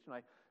and I teach and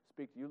I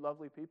speak to you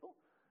lovely people.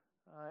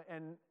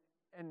 And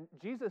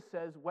Jesus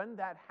says when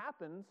that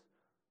happens,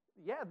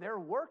 yeah, they're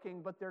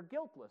working, but they're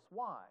guiltless.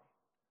 Why?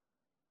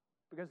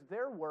 Because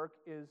their work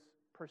is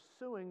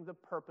pursuing the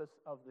purpose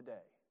of the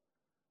day,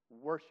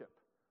 worship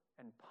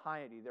and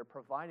piety. They're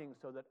providing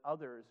so that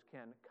others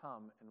can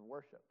come and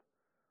worship.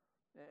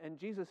 And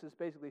Jesus is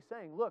basically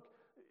saying, look,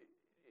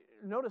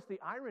 notice the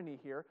irony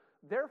here.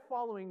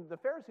 The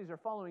Pharisees are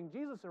following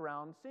Jesus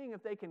around, seeing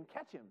if they can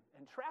catch him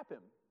and trap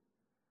him.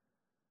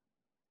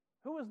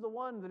 Who is the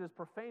one that is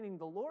profaning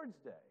the Lord's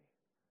Day?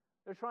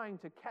 They're trying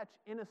to catch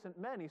innocent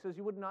men. He says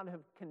you would not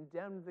have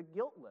condemned the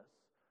guiltless.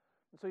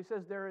 And so he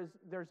says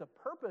there's a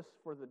purpose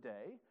for the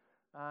day,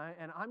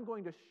 and I'm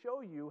going to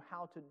show you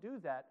how to do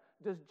that.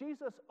 Does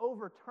Jesus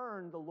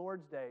overturn the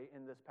Lord's Day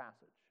in this passage?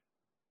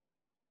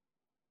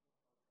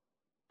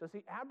 Does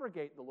he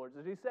abrogate the Lord's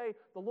Day? Does he say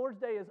the Lord's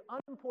Day is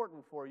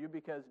unimportant for you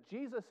because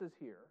Jesus is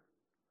here?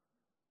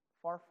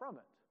 Far from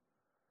it.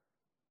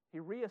 He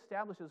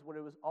reestablishes what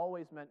it was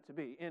always meant to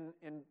be.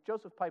 In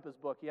Joseph Piper's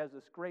book, he has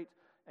this great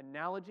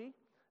analogy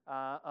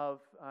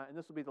and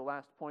this will be the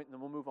last point, and then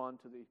we'll move on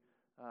to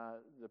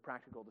the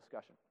practical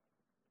discussion.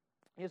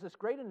 He has this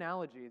great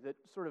analogy that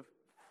sort of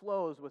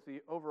flows with the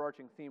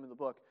overarching theme of the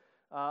book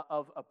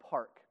of a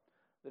park,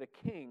 that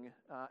a king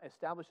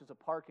establishes a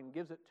park and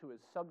gives it to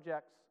his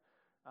subjects,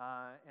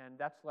 and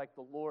that's like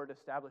the Lord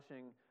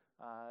establishing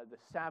the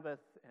Sabbath,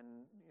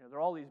 and there are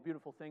all these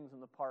beautiful things in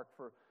the park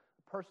for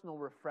personal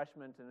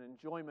refreshment and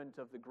enjoyment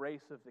of the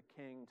grace of the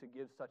king to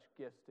give such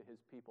gifts to his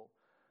people.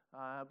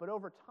 But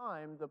over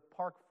time, the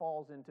park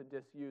falls into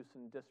disuse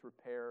and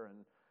disrepair,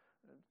 and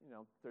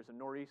there's a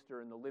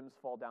nor'easter and the limbs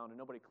fall down and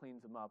nobody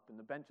cleans them up, and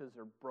the benches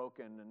are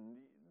broken and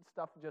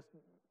stuff just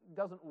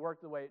doesn't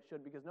work the way it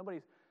should because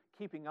nobody's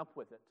keeping up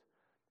with it.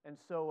 And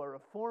so a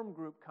reform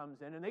group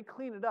comes in and they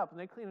clean it up, and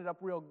they clean it up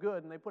real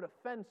good, and they put a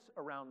fence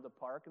around the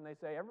park, and they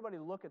say, everybody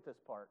look at this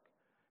park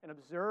and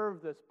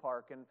observe this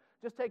park and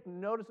just take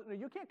notice.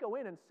 You can't go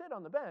in and sit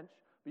on the bench,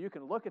 but you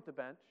can look at the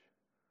bench.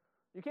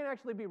 You can't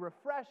actually be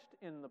refreshed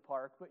in the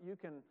park, but you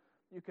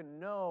can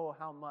know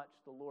how much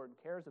the Lord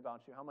cares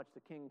about you, how much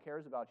the King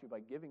cares about you by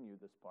giving you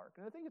this park.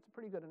 And I think it's a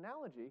pretty good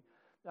analogy,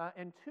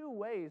 and two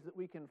ways that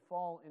we can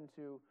fall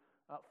into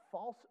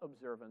false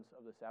observance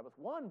of the Sabbath.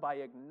 One, by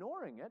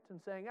ignoring it and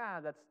saying,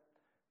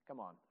 come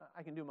on,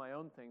 I can do my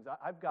own things.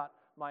 I've got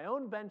my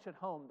own bench at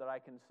home that I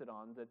can sit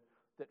on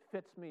that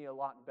fits me a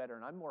lot better,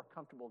 and I'm more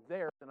comfortable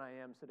there than I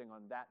am sitting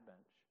on that bench.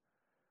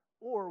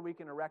 Or we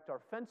can erect our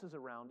fences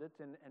around it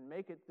and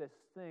make it this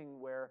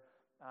thing where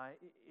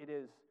it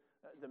is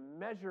the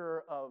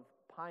measure of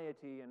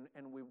piety,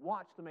 and we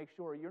watch to make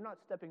sure you're not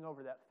stepping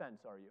over that fence,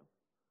 are you?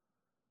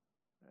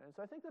 And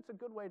so I think that's a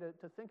good way to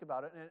think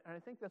about it, and I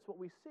think that's what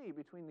we see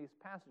between these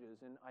passages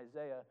in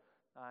Isaiah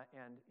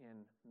and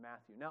in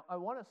Matthew. Now, I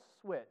want to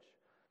switch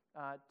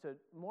to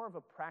more of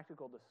a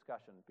practical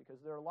discussion,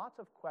 because there are lots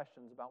of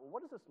questions about, well,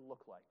 what does this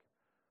look like?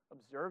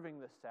 Observing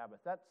the Sabbath,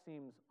 that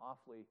seems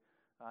awfully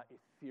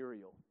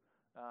ethereal.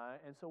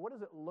 And so what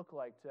does it look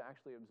like to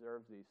actually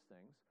observe these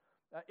things?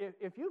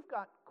 If you've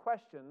got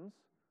questions,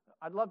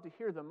 I'd love to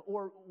hear them,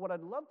 or what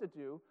I'd love to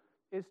do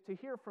is to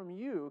hear from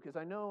you, because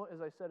I know,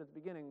 as I said at the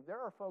beginning, there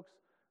are folks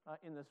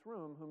in this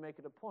room who make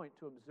it a point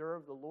to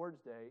observe the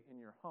Lord's Day in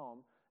your home,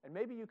 and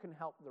maybe you can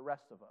help the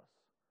rest of us.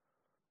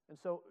 And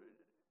so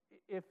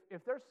if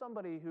there's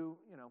somebody who,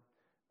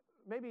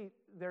 maybe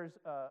there's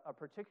a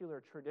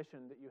particular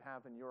tradition that you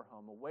have in your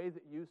home, a way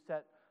that you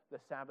set the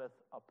Sabbath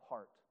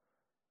apart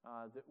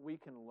that we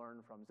can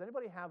learn from. Does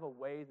anybody have a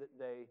way that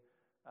they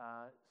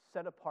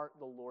set apart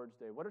the Lord's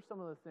Day? What are some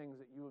of the things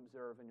that you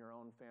observe in your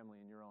own family,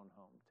 in your own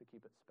home, to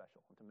keep it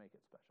special and to make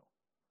it special?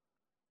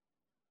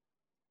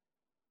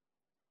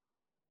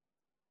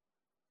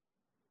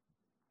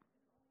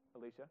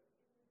 Alicia?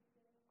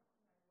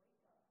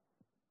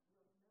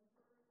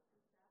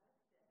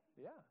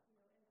 Yeah.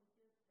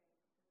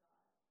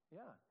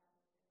 Yeah.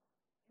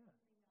 Yeah.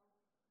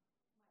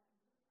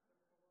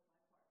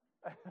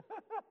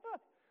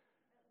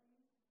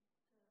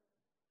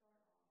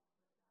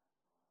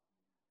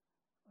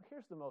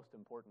 Here's the most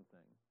important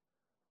thing,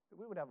 that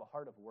we would have a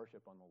heart of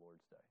worship on the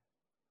Lord's Day.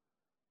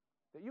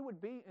 That you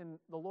would be in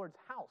the Lord's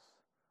house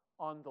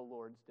on the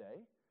Lord's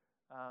Day,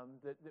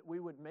 that we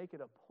would make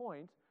it a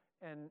point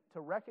and to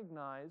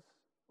recognize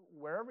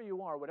wherever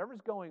you are,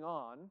 whatever's going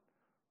on,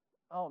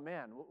 oh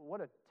man,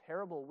 what a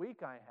terrible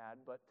week I had,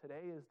 but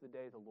today is the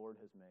day the Lord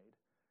has made.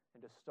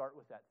 And to start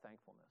with that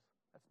thankfulness.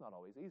 That's not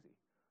always easy.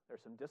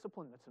 There's some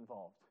discipline that's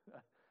involved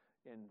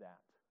in that.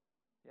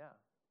 Yeah,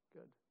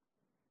 good.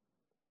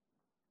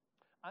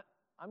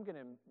 I'm going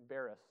to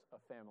embarrass a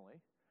family.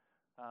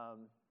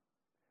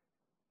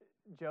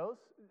 Joes,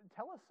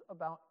 tell us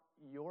about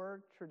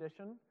your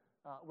tradition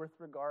with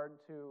regard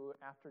to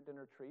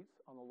after-dinner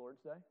treats on the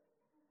Lord's Day.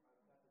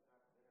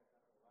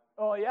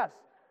 Oh, yes.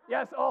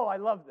 Yes, oh, I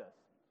love this.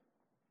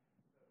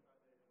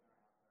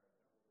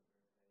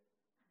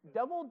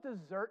 Double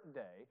dessert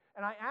day.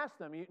 And I asked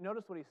them, you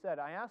notice what he said,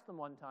 I asked them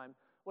one time,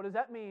 well, does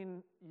that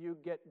mean you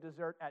get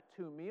dessert at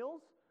 2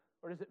 meals?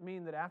 Or does it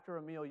mean that after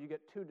a meal you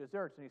get 2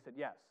 desserts? And he said,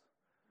 yes.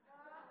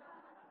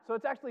 So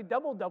it's actually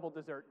double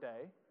dessert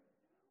day.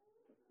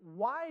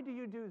 Why do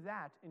you do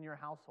that in your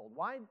household?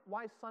 Why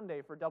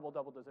Sunday for double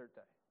dessert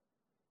day?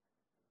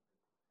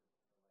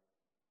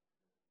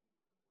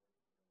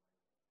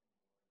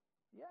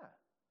 Yeah.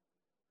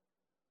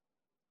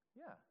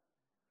 Yeah.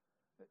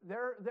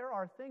 There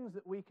are things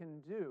that we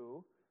can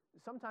do.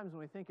 Sometimes when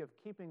we think of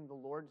keeping the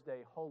Lord's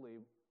Day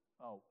holy,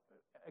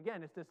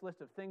 again, it's this list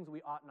of things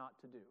we ought not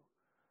to do.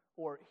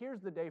 Or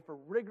here's the day for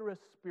rigorous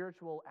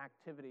spiritual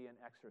activity and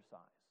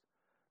exercise.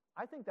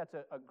 I think that's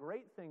a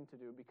great thing to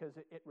do because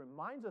it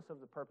reminds us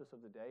of the purpose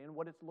of the day and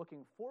what it's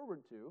looking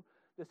forward to,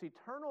 this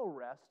eternal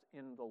rest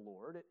in the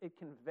Lord. It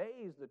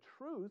conveys the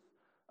truth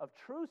of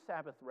true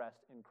Sabbath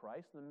rest in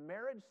Christ, the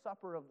marriage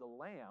supper of the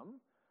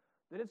Lamb,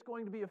 that it's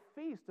going to be a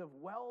feast of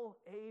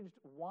well-aged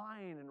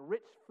wine and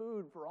rich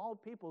food for all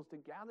peoples to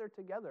gather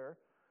together.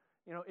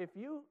 If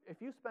you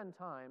spend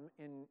time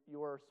in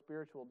your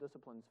spiritual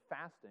disciplines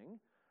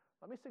fasting,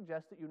 let me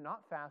suggest that you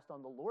not fast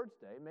on the Lord's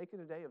Day. Make it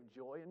a day of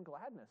joy and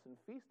gladness and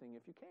feasting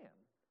if you can.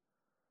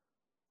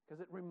 Because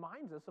it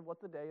reminds us of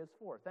what the day is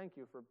for. Thank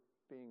you for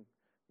being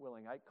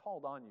willing. I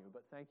called on you,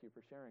 but thank you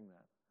for sharing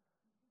that.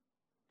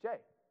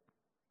 Jay.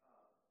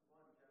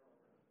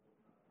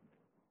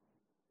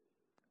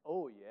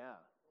 Oh, yeah.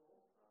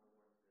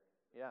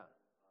 Yeah.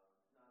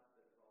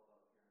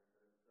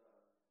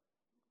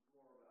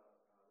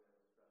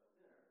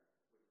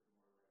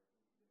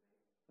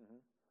 Mm-hmm.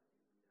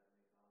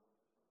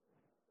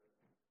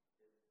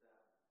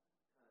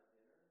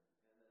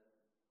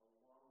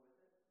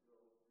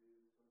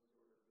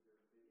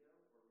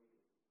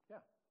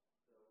 Yeah.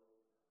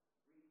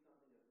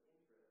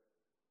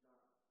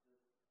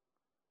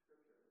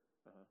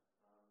 Uh-huh.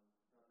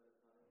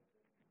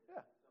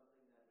 Yeah.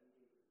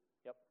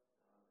 Yep.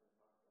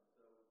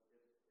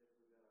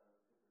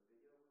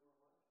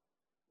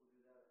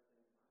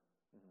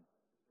 Mm-hmm.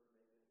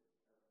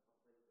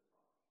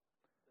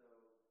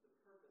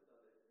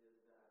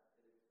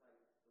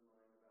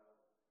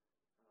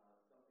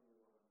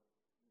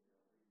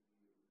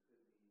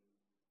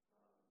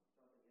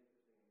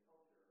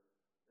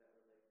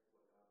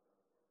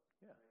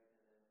 Yeah.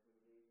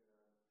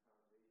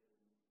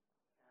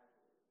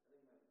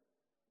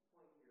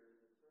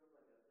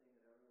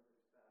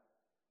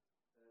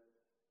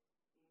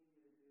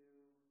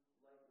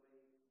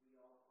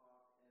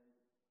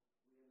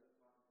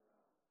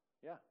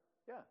 Yeah.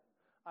 Yeah.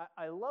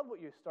 I love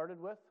what you started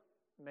with.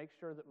 Make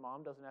sure that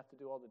mom doesn't have to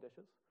do all the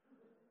dishes.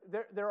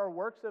 There are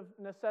works of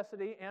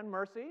necessity and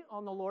mercy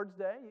on the Lord's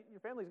Day.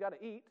 Your family's got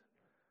to eat.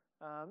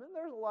 And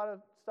there's a lot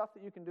of stuff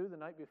that you can do the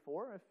night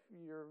before if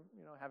you're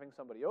having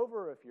somebody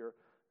over, if you're,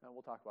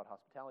 we'll talk about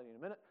hospitality in a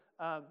minute.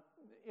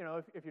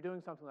 If you're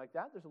doing something like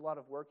that, there's a lot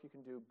of work you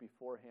can do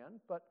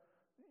beforehand. But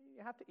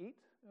you have to eat.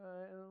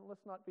 And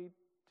let's not be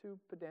too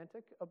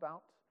pedantic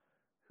about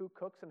who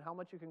cooks and how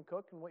much you can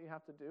cook and what you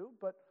have to do.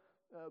 But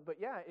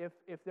yeah,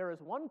 if there is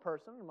one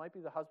person, it might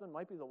be the husband,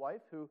 might be the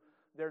wife, who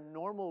their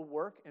normal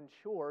work and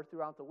chore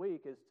throughout the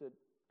week is to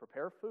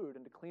prepare food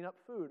and to clean up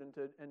food and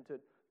to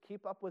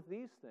keep up with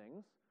these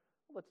things,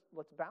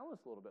 let's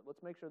balance a little bit.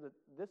 Let's make sure that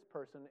this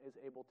person is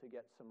able to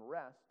get some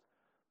rest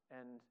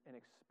and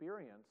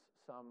experience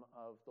some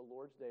of the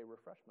Lord's Day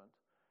refreshment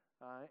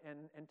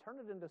and turn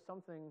it into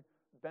something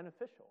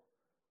beneficial.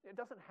 It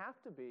doesn't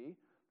have to be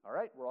all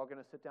right, we're all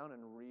going to sit down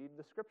and read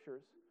the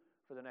scriptures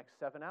for the next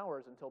 7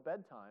 hours until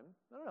bedtime.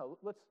 No.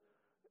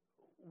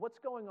 What's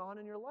going on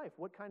in your life?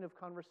 What kind of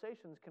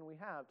conversations can we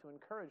have to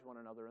encourage one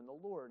another in the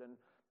Lord and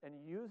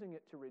using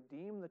it to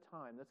redeem the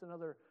time? That's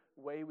another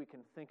way we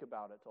can think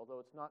about it, although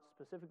it's not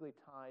specifically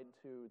tied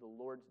to the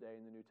Lord's Day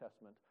in the New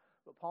Testament.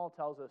 But Paul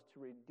tells us to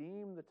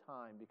redeem the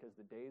time because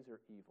the days are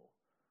evil.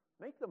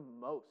 Make the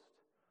most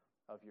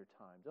of your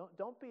time.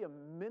 Don't be a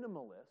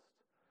minimalist,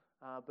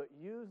 but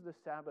use the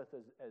Sabbath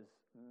as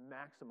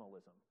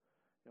maximalism.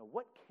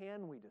 What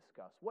can we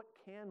discuss? What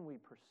can we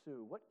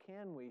pursue? What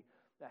can we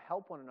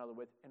help one another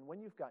with? And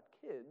when you've got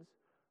kids,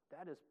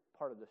 that is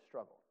part of the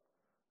struggle,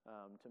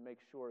 to make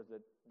sure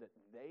that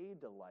they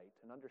delight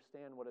and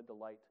understand what a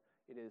delight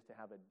it is to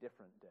have a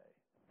different day.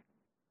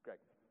 Greg.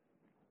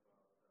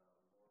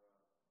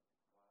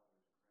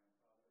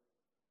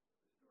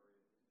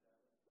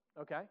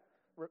 Okay.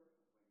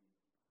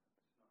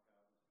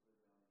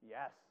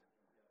 Yes,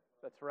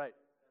 that's right.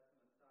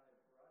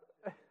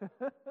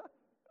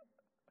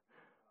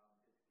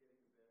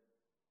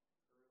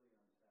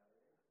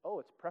 Oh,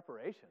 it's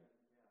preparation.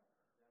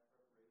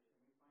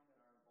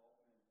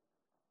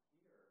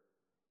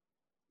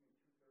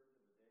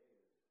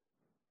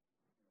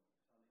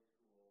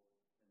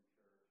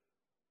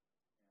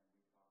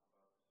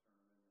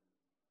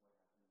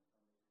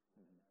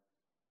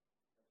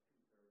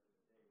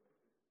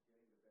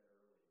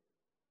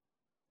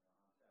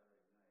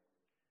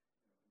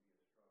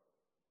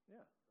 Yeah.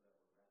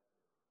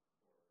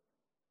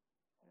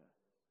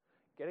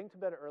 Getting to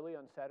bed early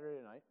on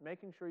Saturday night,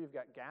 making sure you've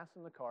got gas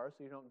in the car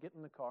so you don't get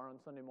in the car on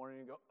Sunday morning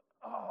and go,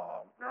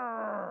 oh,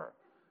 grr,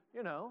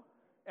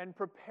 and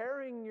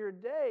preparing your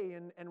day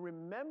and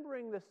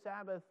remembering the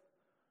Sabbath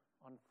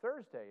on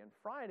Thursday and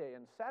Friday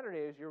and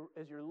Saturday as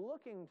you're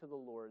looking to the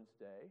Lord's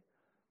Day.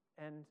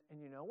 And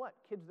you know what?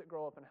 Kids that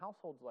grow up in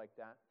households like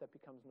that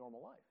becomes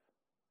normal life.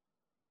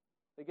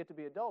 They get to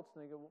be adults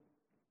and they go, well,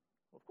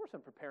 of course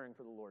I'm preparing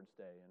for the Lord's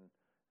Day, and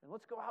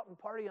let's go out and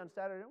party on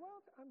Saturday.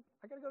 Well,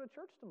 I got to go to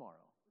church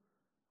tomorrow.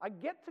 I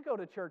get to go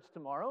to church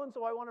tomorrow, and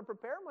so I want to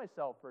prepare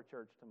myself for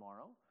church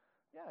tomorrow.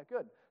 Yeah,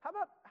 good. How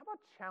about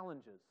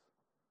challenges?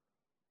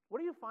 What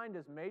do you find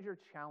as major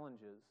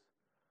challenges?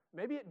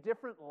 Maybe at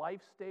different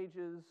life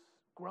stages,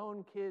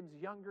 grown kids,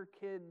 younger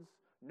kids,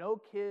 no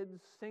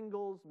kids,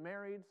 singles,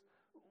 marrieds.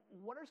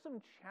 What are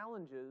some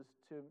challenges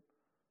to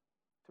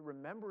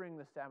remembering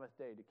the Sabbath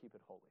day to keep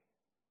it holy?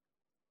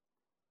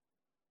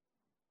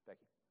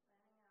 Becky.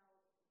 Planning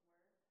out work,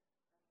 especially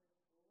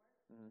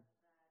schoolwork, mm-hmm.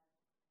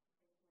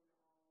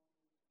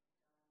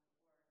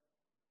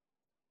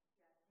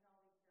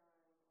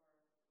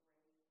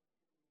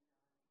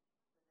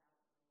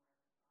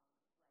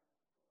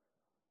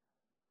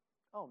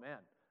 Oh,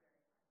 man,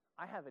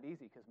 I have it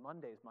easy because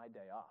Monday's my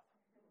day off.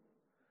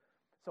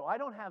 So I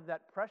don't have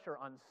that pressure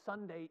on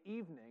Sunday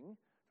evening.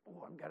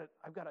 Oh,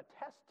 I've got a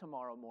test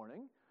tomorrow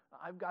morning.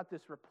 I've got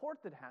this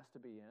report that has to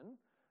be in.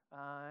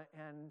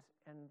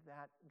 And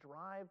that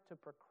drive to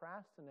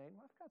procrastinate,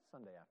 well, I've got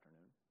Sunday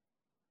afternoon.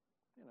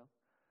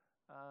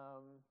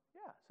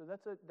 Yeah, so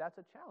that's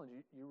a challenge.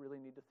 You really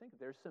need to think.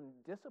 There's some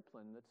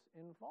discipline that's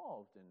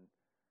involved in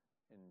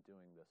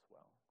doing this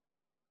well.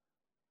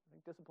 I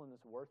think discipline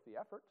is worth the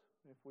effort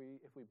if we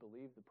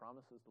believe the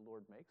promises the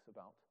Lord makes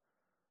about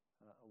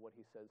what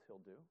He says He'll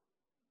do.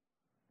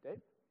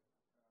 Dave?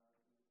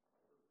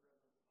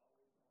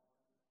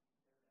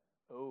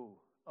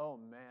 Oh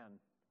man.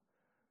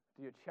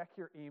 Do you check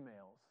your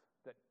emails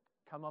that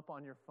come up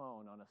on your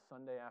phone on a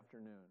Sunday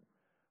afternoon?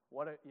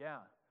 One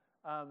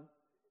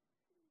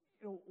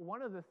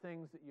of the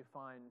things that you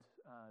find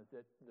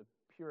that the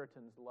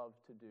Puritans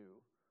loved to do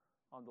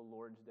on the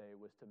Lord's Day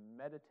was to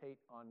meditate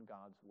on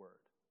God's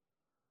Word.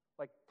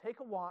 Like, take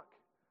a walk,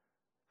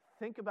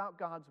 think about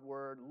God's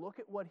Word, look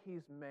at what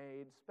He's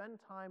made, spend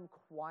time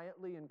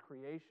quietly in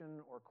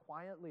creation or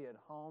quietly at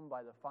home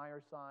by the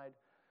fireside,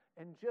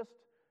 and just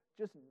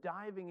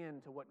diving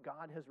into what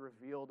God has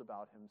revealed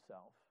about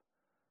Himself.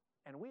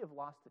 And we have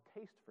lost the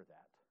taste for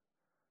that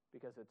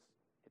because it's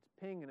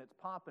ping and it's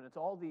pop and it's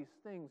all these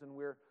things, and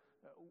we're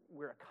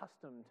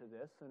accustomed to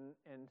this,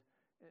 and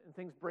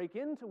things break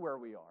into where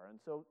we are. And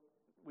so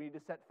we need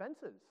to set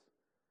fences,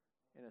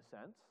 in a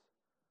sense.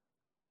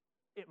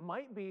 It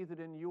might be that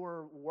in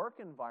your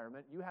work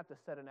environment, you have to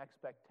set an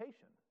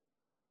expectation.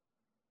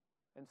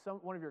 And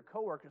one of your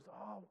coworkers,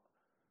 oh,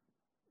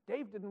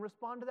 Dave didn't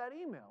respond to that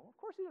email. Of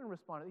course he didn't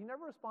respond. He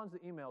never responds to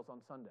emails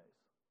on Sundays.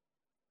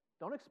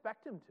 Don't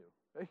expect him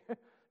to.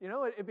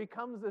 It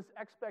becomes this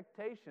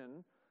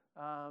expectation,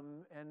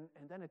 and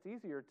then it's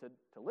easier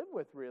to live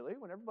with, really,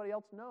 when everybody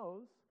else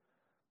knows.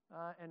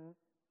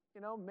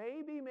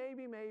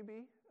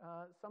 Maybe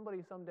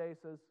somebody someday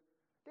says,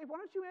 Dave, why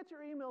don't you answer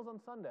your emails on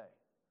Sunday?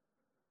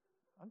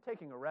 I'm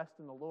taking a rest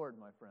in the Lord,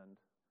 my friend.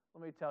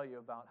 Let me tell you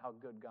about how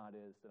good God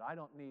is, that I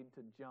don't need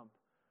to jump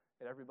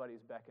at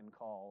everybody's beck and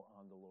call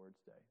on the Lord's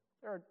Day.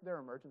 There are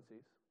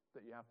emergencies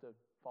that you have to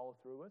follow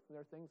through with, and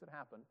there are things that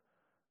happen.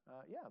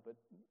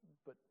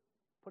 But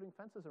putting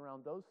fences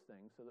around those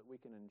things so that we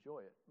can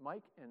enjoy it.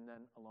 Mike and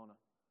then Alona.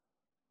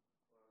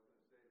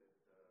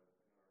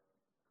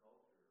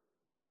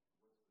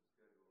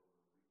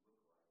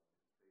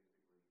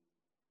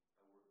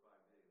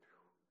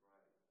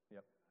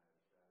 Yep.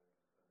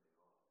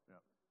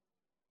 Yep.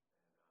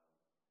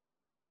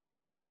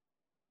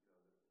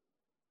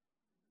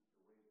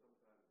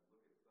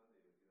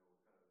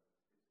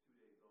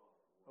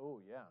 Oh,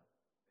 yeah.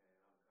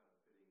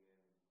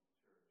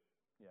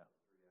 Yeah.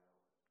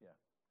 Yeah.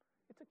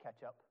 It's a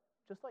catch up,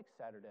 just like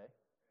Saturday.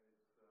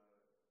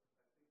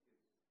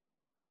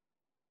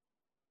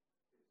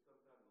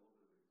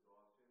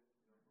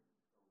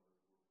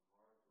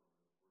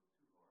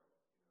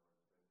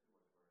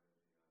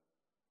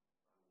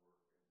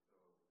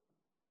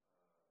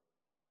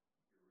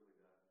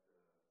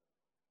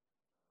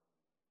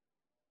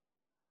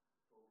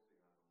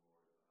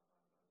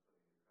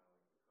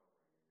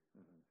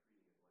 Mhm.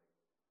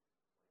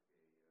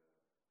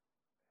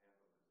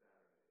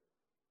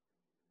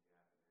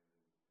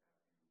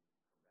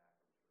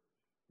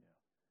 Yeah.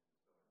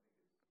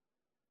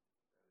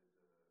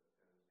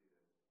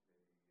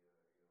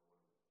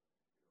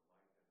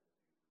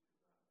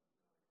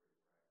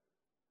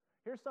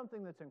 Here's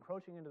something that's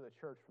encroaching into the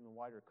church from the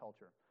wider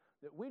culture,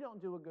 that we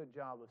don't do a good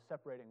job of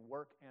separating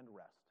work and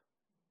rest.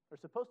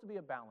 There's supposed to be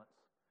a balance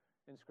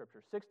in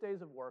Scripture. 6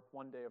 days of work,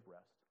 1 day of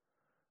rest.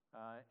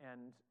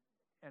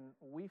 And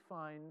we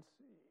find,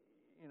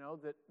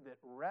 that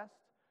rest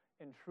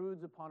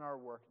intrudes upon our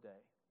work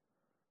day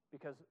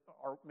because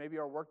maybe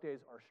our work days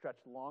are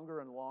stretched longer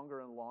and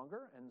longer and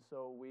longer, and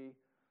so we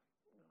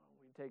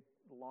take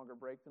a longer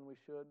break than we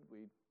should.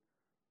 We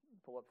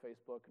pull up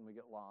Facebook and we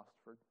get lost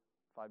for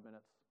 5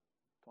 minutes,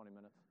 20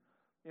 minutes.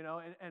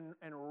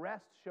 And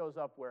rest shows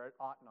up where it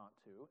ought not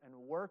to, and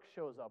work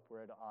shows up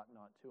where it ought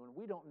not to, and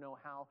we don't know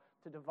how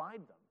to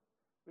divide them.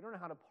 We don't know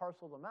how to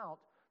parcel them out.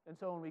 And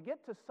so when we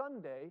get to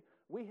Sunday,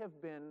 we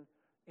have been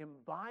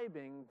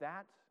imbibing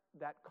that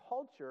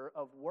culture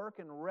of work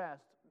and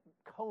rest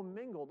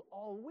commingled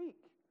all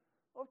week.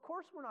 Well, of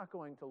course we're not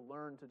going to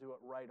learn to do it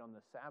right on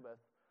the Sabbath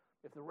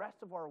if the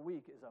rest of our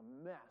week is a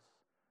mess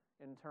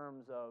in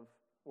terms of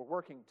we're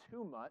working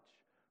too much,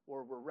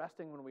 or we're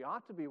resting when we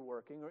ought to be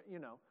working, or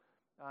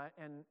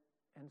and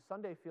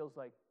Sunday feels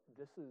like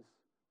this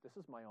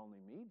is my only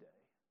me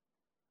day.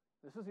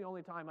 This is the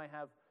only time I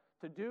have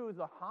to do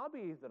the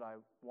hobby that I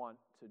want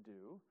to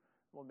do.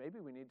 Well, maybe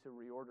we need to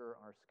reorder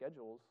our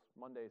schedules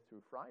Monday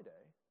through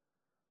Friday.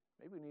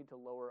 Maybe we need to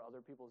lower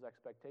other people's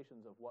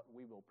expectations of what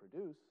we will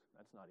produce.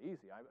 That's not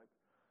easy.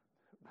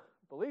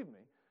 Believe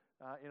me,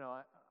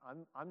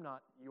 I'm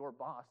not your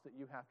boss that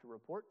you have to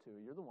report to.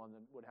 You're the one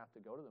that would have to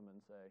go to them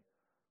and say,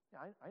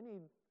 yeah, I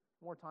need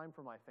more time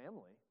for my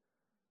family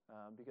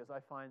because I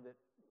find that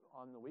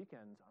on the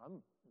weekends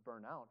I'm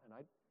burnt out and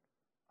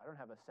I don't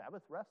have a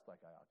Sabbath rest like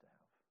I ought to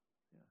have.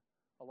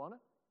 Yeah. Alana?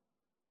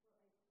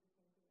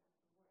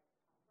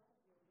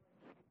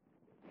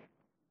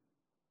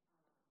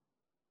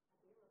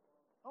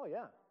 Oh,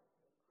 yeah.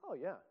 Oh,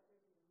 yeah.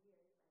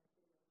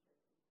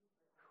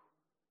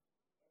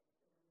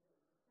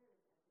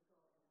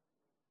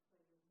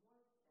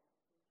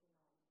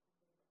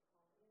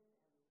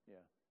 Yeah.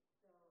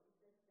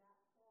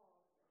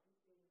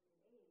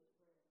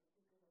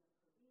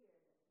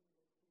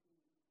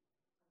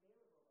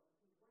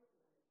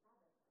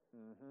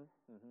 Mm-hmm.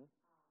 Mm-hmm.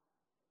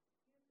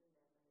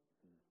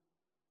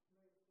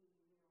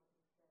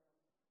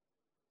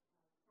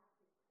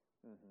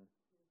 Mm-hmm.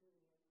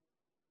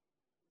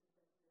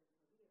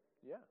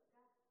 Yeah.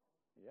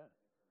 Yeah.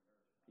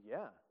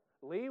 Yeah.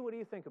 Lee, what do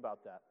you think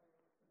about that?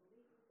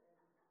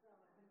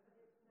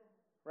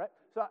 Right?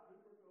 So,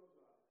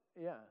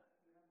 yeah.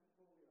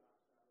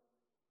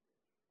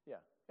 Yeah.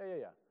 Yeah, yeah,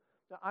 yeah.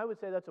 Now, I would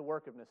say that's a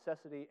work of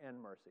necessity and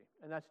mercy.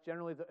 And that's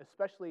generally,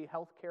 especially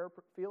healthcare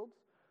fields,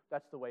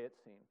 that's the way it's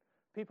seen.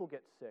 People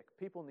get sick.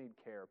 People need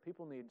care.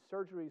 People need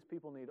surgeries.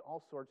 People need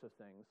all sorts of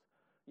things.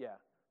 Yeah.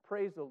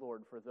 Praise the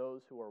Lord for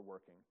those who are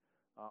working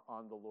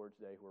on the Lord's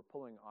Day, who are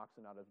pulling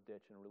oxen out of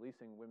ditch and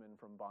releasing women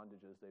from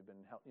bondages they've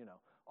been held,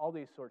 all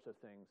these sorts of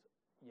things.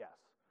 Yes.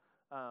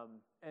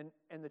 And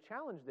the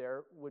challenge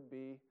there would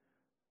be,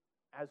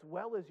 as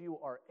well as you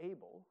are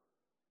able,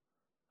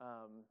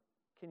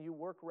 can you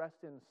work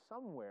rest in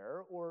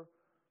somewhere, or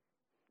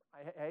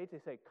I hate to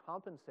say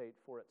compensate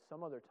for it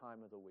some other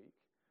time of the week?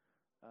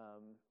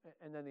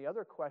 And then the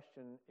other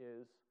question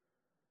is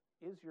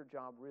your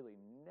job really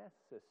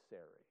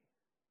necessary?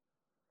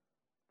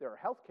 There are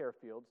healthcare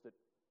fields that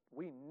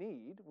we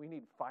need. We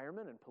need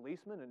firemen and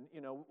policemen, and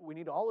we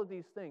need all of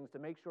these things to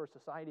make sure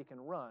society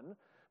can run.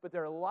 But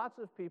there are lots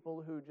of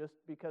people who just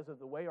because of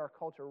the way our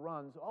culture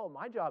runs, oh,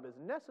 my job is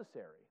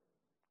necessary.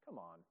 Come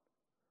on.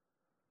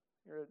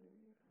 You're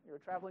a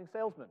traveling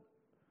salesman.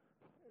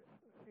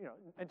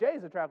 And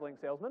Jay's a traveling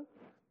salesman.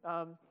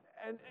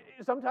 And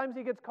sometimes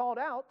he gets called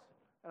out,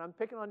 and I'm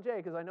picking on Jay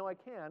because I know I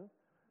can.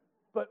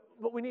 But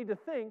we need to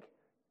think,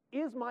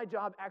 is my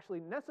job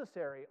actually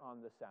necessary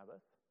on the Sabbath?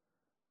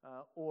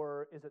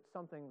 Or is it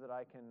something that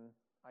I can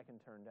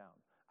turn down?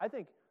 I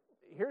think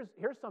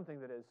here's something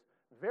that is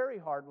very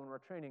hard when we're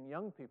training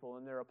young people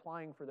and they're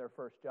applying for their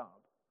first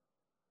job.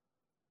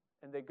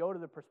 And they go to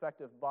the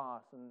prospective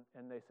boss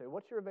and they say,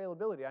 what's your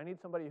availability? I need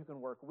somebody who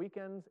can work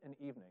weekends and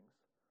evenings.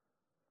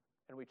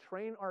 And we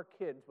train our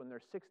kids when they're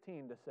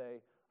 16 to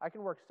say, I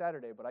can work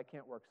Saturday, but I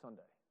can't work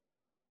Sunday.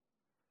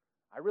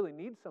 I really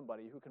need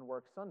somebody who can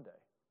work Sunday.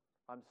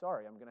 I'm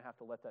sorry, I'm going to have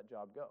to let that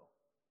job go.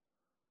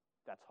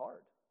 That's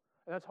hard.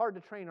 And that's hard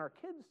to train our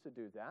kids to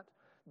do that,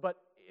 but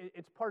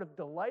it's part of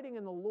delighting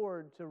in the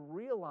Lord to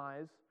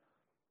realize,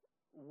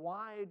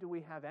 why do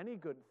we have any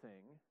good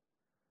thing?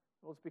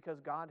 Well, it's because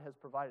God has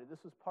provided.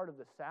 This was part of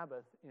the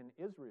Sabbath in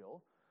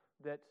Israel,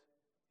 that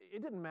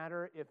it didn't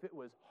matter if it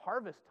was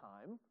harvest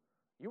time,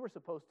 you were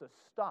supposed to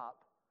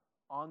stop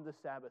on the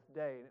Sabbath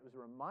day, and it was a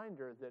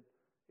reminder that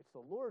it's the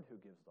Lord who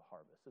gives the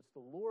harvest. It's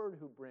the Lord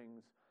who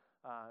brings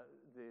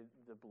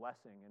the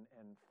blessing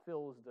and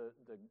fills the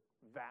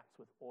vats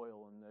with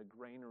oil and the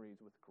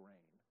granaries with grain.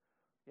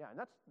 Yeah, and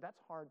that's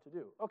hard to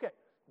do. Okay,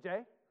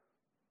 Jay,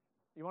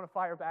 you want to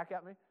fire back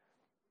at me?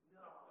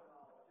 No,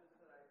 just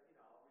that I'll read the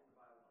Bible on the plane when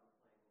I have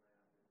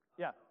to.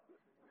 Yeah.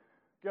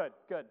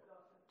 Good.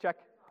 Check.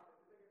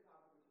 The bigger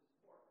topic, which is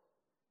sports.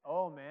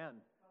 Oh,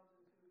 man. Comes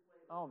in two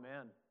flavors. Oh,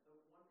 man. The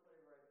one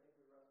flavor I think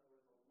we wrestle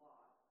with a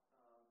lot,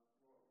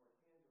 more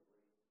tangibly, is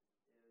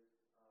kids'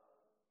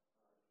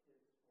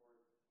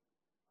 sports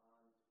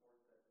on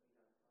sports that we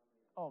have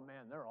Sunday. Oh,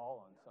 man, they're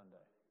all on Sunday.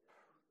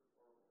 It's just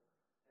deplorable.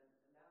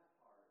 And that's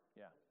hard.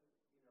 Yeah.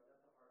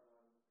 That's a hard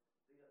one.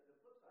 The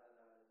flip side of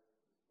that is the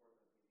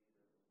sports on TV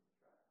that we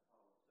track and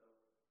follow. So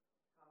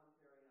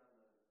commentary on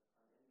any of those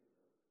from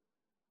anyone.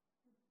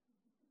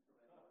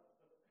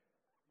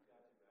 You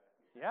got you back.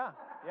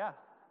 Yeah.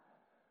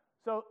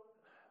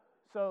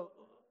 So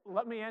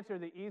let me answer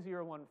the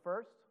easier one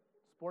first.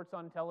 Sports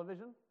on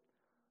television.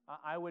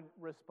 I would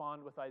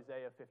respond with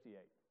Isaiah 58.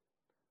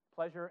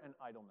 Pleasure and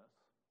idleness.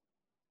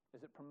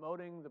 Is it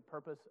promoting the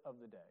purpose of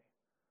the day?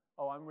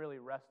 Oh, I'm really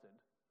rested.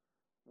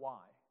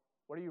 Why?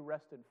 What are you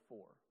rested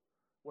for?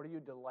 What are you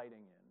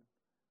delighting in?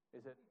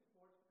 Is it?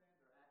 Sports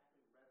fans are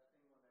actually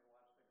resting when they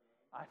watch the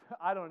game.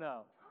 I don't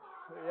know.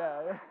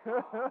 Yeah.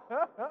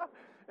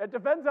 It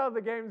depends how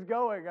the game's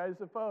going, I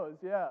suppose.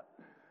 Yeah.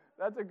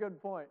 That's a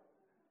good point.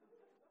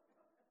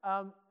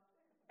 And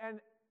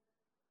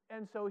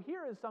so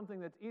here is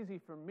something that's easy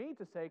for me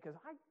to say, because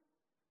I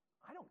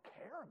don't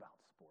care about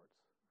sports.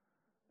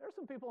 There are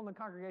some people in the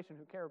congregation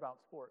who care about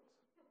sports.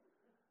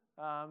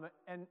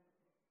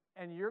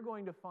 And you're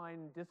going to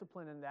find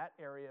discipline in that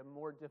area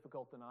more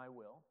difficult than I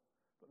will.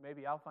 But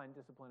maybe I'll find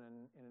discipline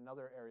in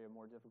another area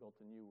more difficult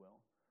than you will.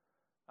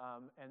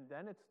 And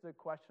then it's the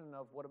question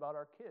of, what about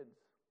our kids?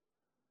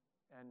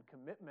 And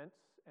commitments,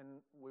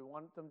 and we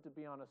want them to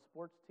be on a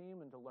sports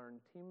team and to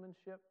learn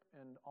teammanship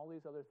and all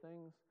these other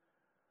things.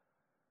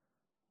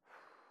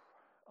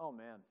 Oh,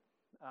 man.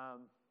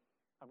 I'm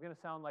going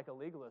to sound like a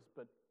legalist,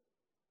 but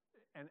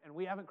and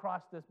we haven't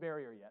crossed this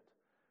barrier yet.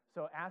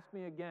 So ask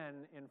me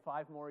again in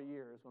 5 more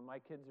years when my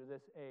kids are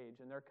this age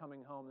and they're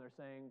coming home and they're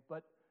saying,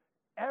 but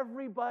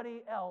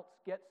everybody else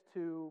gets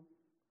to...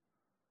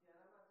 Yeah,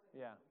 and I'm not saying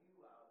Yeah.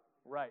 You out.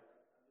 Right.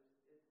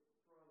 It's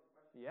throwing the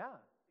question.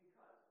 Yeah.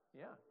 Because.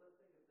 Yeah. Let's think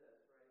of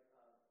this, right?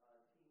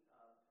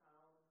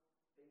 Town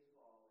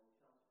baseball in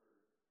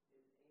Chelmsford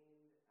is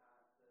aimed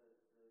at the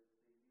youth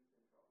in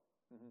trouble.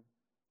 Mm-hmm.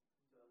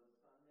 So the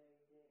Sunday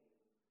game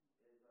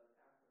is an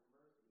act of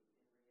mercy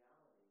in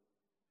reality to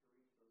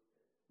reach those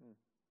kids. Mm. And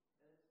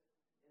it's,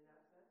 in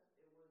that sense,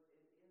 it is a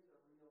real thing.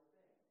 Like, there's a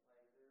lot of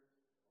troubled youth,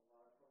 and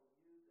there's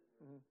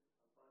Mm-hmm.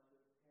 a bunch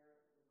of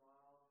parents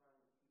involved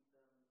trying to keep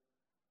them,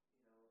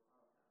 on a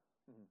path.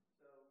 Mm-hmm.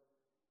 So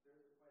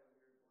there's quite a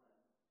weird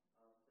blend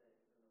of things,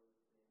 and those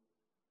things,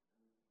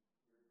 and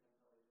your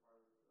Tim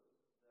Kelly's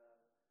part of those,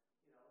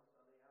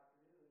 Sunday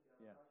afternoon, you got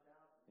to Yeah. rush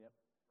out and Yep.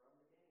 run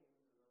the game,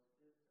 so those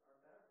kids are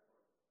better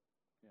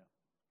for it.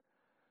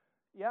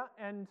 Yeah,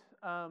 and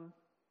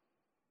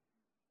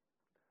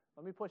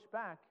let me push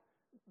back.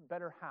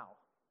 Better how?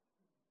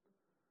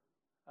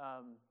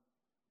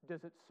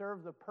 Does it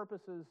serve the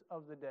purposes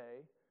of the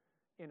day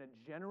in a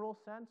general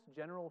sense,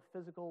 general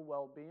physical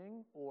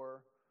well-being,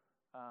 or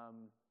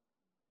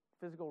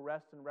physical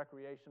rest and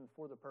recreation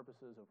for the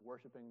purposes of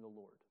worshiping the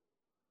Lord?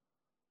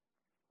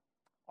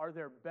 Are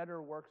there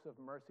better works of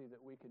mercy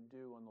that we could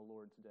do on the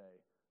Lord's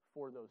day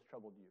for those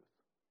troubled youth?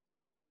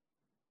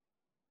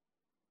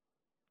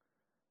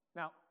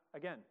 Now,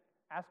 again,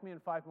 ask me in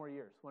 5 more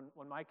years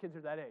when my kids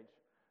are that age,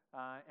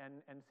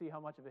 and see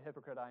how much of a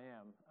hypocrite I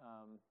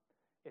am.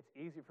 It's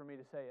easy for me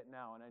to say it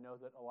now, and I know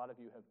that a lot of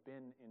you have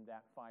been in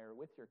that fire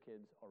with your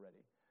kids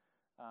already.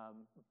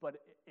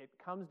 But it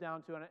comes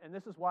down to, and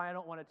this is why I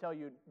don't want to tell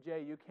you,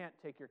 Jay, you can't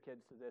take your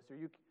kids to this,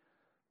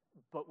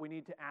 but we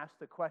need to ask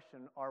the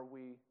question, are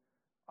we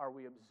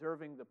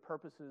observing the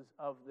purposes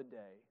of the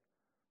day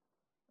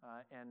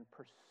and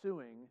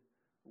pursuing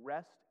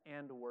rest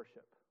and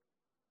worship?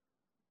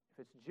 If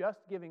it's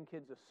just giving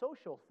kids a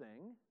social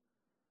thing,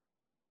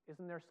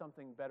 isn't there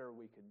something better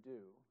we could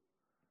do?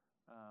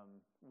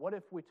 What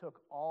if we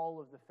took all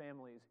of the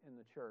families in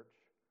the church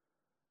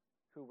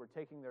who were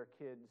taking their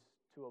kids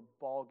to a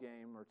ball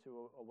game or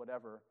to a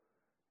whatever,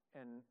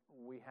 and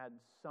we had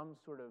some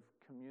sort of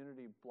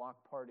community block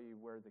party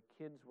where the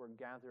kids were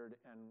gathered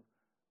and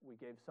we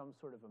gave some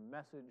sort of a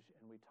message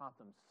and we taught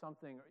them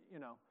something,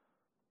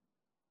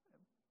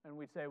 and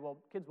we'd say, well,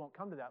 kids won't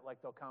come to that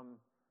like they'll come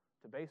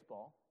to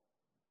baseball.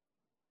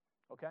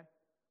 Okay?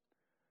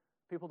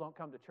 People don't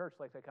come to church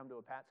like they come to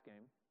a Pats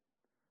game,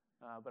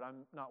 but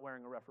I'm not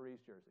wearing a referee's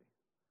jersey.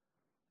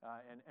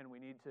 And we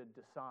need to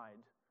decide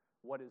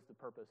what is the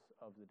purpose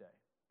of the day.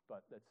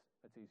 But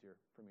that's easier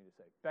for me to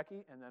say.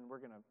 Becky, and then we're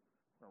going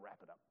to wrap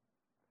it up.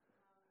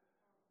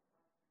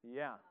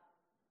 Yeah.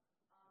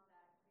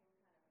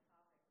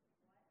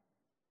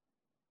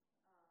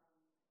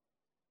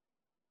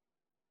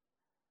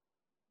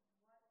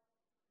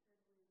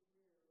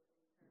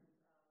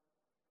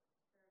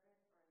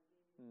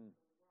 Mm.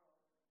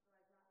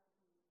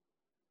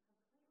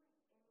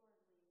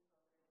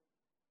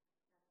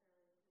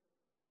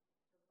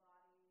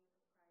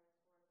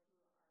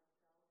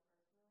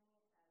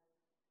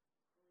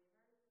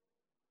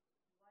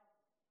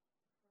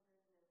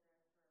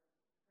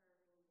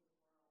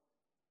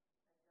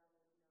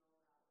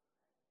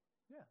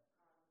 Yeah.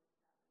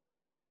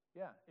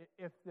 Yeah.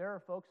 If there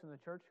are folks in the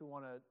church who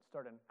want to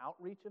start an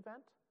outreach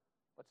event,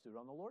 let's do it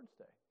on the Lord's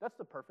Day. That's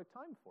the perfect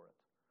time for it.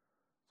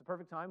 It's the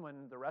perfect time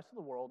when the rest of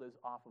the world is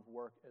off of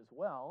work as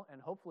well,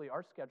 and hopefully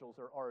our schedules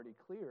are already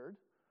cleared.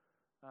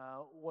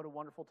 What a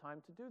wonderful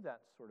time to do that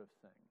sort of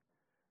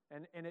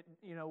thing. And it,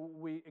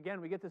 we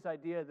get this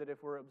idea that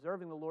if we're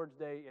observing the Lord's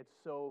Day, it's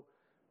so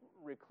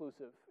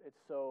reclusive.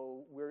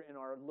 We're in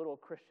our little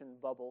Christian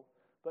bubble.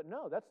 But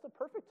no, that's the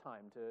perfect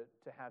time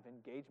to have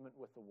engagement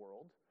with the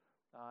world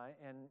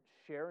and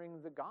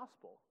sharing the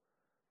gospel.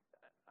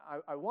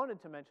 I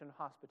wanted to mention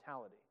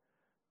hospitality.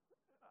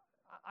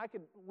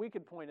 We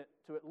could point it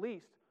to at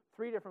least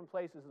 3 different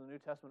places in the New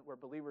Testament where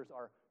believers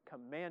are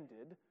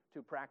commanded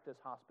to practice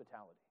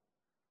hospitality.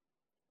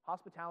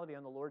 Hospitality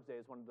on the Lord's Day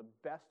is one of the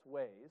best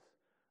ways,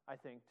 I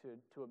think,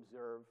 to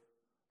observe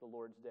the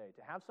Lord's Day.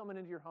 To have someone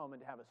into your home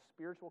and to have a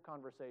spiritual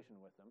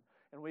conversation with them.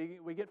 And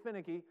we get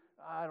finicky.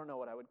 I don't know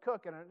what I would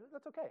cook, and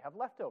that's okay. Have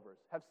leftovers.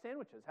 Have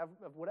sandwiches. Have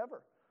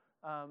whatever.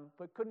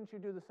 But couldn't you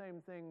do the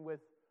same thing with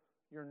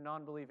your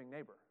non-believing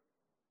neighbor?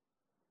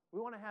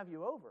 We want to have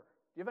you over.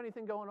 Do you have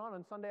anything going on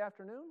Sunday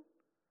afternoon?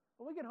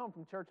 When we get home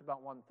from church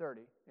about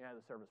 1:30, yeah,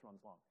 the service runs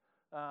long.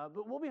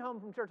 But we'll be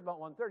home from church about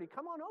 1:30.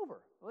 Come on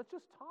over. Let's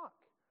just talk.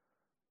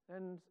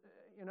 And,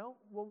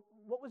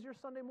 what was your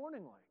Sunday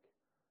morning like?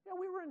 Yeah,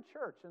 we were in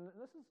church, and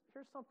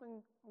here's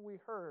something we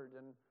heard.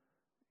 And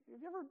do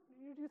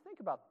you think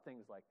about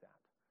things like that?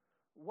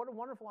 What a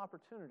wonderful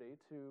opportunity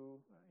to,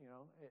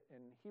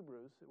 in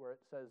Hebrews, where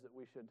it says that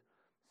we should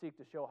seek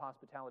to show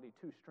hospitality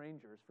to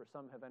strangers, for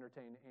some have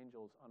entertained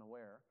angels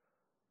unaware.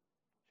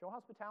 Show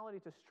hospitality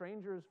to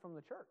strangers from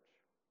the church,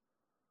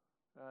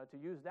 to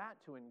use that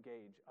to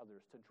engage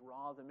others, to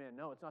draw them in.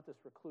 No, it's not this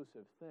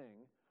reclusive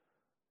thing.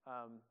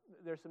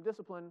 There's some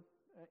discipline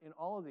in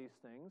all of these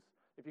things.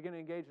 If you're going to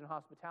engage in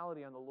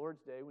hospitality on the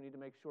Lord's Day, we need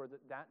to make sure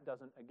that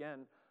doesn't,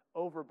 again,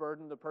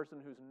 overburden the person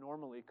who's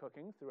normally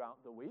cooking throughout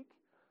the week,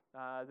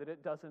 that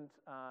it doesn't,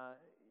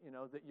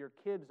 that your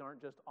kids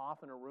aren't just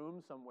off in a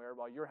room somewhere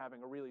while you're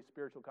having a really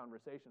spiritual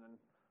conversation, and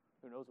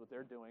who knows what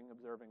they're doing,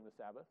 observing the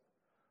Sabbath.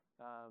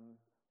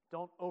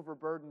 Don't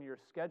overburden your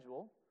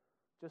schedule.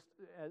 Just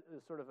as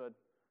sort of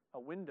a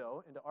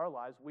window into our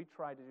lives, we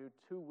try to do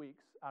 2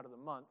 weeks out of the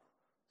month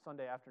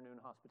Sunday afternoon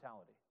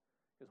hospitality.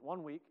 Because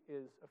 1 week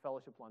is a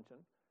fellowship luncheon,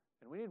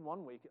 and we need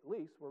 1 week at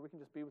least where we can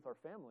just be with our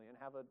family and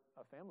have a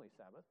family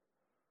Sabbath.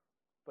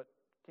 But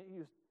can't you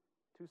use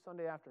 2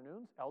 Sunday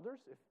afternoons? Elders,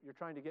 if you're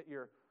trying to get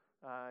your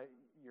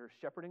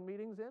shepherding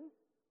meetings in,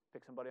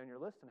 pick somebody on your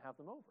list and have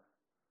them over.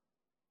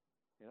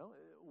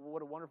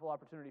 What a wonderful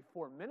opportunity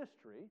for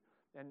ministry.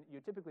 And you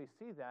typically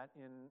see that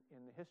in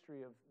the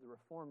history of the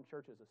Reformed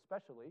churches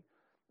especially.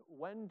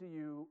 When do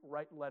you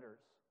write letters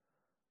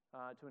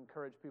to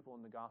encourage people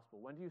in the gospel?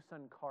 When do you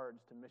send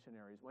cards to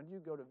missionaries? When do you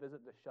go to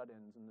visit the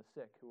shut-ins and the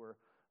sick who are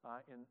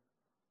in?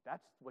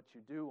 That's what you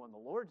do on the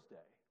Lord's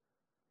Day.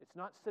 It's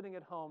not sitting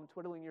at home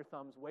twiddling your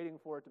thumbs waiting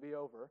for it to be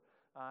over.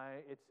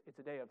 It's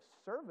a day of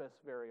service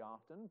very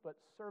often, but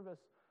service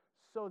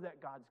so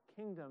that God's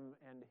kingdom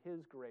and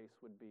His grace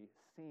would be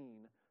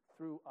seen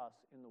through us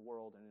in the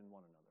world and in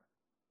one another.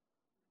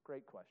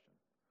 Great question.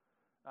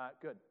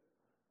 Good.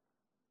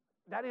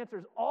 That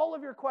answers all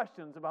of your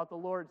questions about the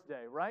Lord's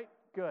Day, right?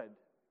 Good.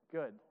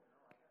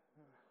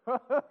 Oh,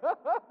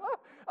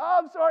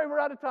 I'm sorry, we're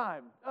out of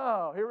time.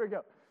 Oh, here we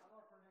go. How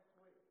about for next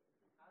week?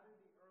 How did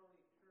the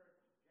early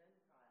church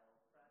Gentiles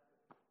practice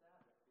the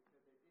Sabbath?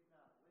 Because they did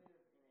not live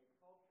in a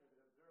culture that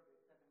observed a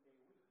 7-day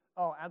week.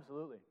 Oh,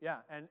 absolutely.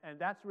 Yeah, and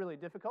that's really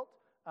difficult.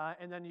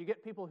 And then you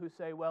get people who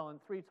say, well, in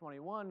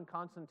 321,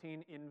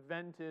 Constantine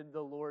invented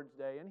the Lord's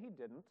Day, and he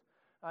didn't.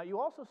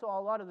 You also saw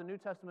a lot of the New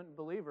Testament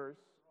believers.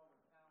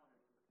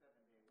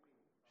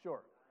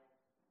 Sure.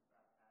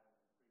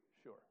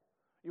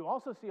 You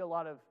also see a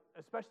lot of,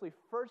 especially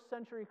first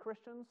century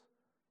Christians,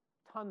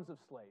 tons of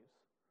slaves,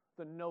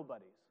 the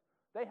nobodies.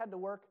 They had to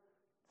work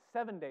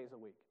 7 days a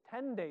week,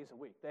 10 days a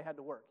week they had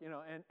to work,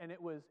 and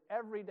it was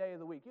every day of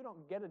the week. You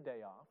don't get a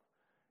day off.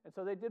 And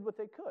so they did what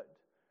they could.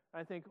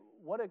 And I think,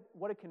 what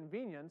a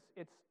convenience.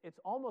 It's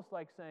almost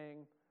like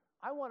saying,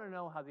 I want to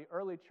know how the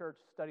early church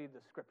studied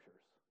the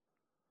Scriptures.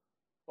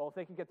 Well, if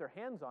they could get their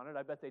hands on it,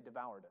 I bet they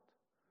devoured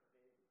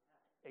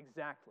it.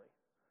 Exactly.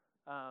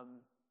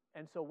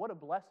 And so what a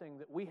blessing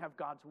that we have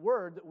God's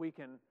Word that we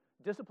can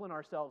discipline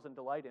ourselves and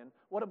delight in.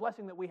 What a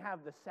blessing that we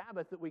have the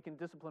Sabbath that we can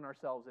discipline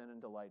ourselves in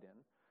and delight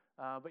in.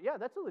 But yeah,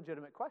 that's a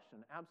legitimate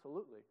question,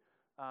 absolutely.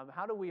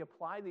 How do we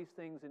apply these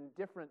things in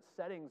different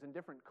settings and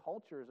different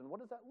cultures, and what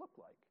does that look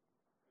like?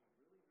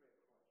 A really great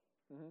question.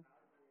 Mm-hmm. How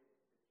did the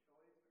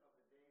choice of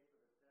the day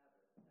for the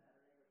Sabbath,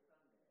 Saturday or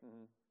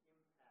Sunday,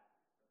 impact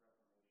the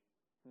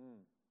Reformation?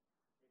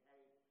 It had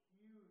a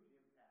huge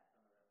impact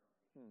on the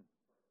Reformation. Maybe another time.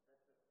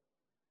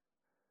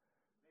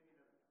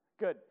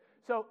 Good.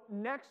 So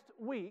next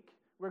week,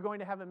 we're going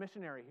to have a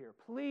missionary here.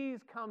 Please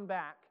come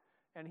back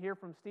and hear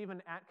from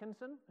Stephen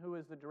Atkinson, who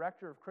is the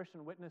director of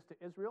Christian Witness to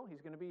Israel.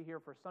 He's going to be here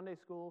for Sunday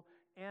school,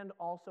 and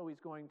also he's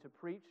going to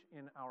preach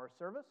in our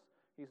service.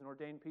 He's an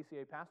ordained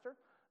PCA pastor.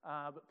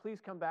 But please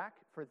come back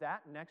for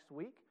that next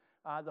week.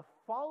 The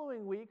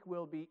following week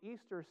will be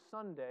Easter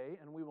Sunday,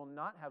 and we will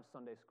not have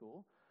Sunday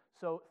school.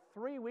 So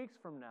 3 weeks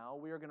from now,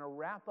 we are going to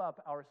wrap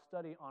up our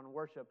study on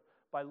worship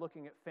by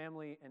looking at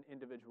family and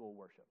individual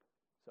worship.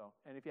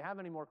 And if you have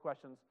any more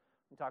questions,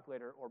 we can talk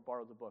later or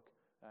borrow the book.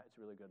 It's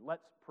really good.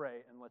 Let's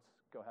pray and let's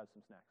go have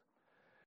some snacks.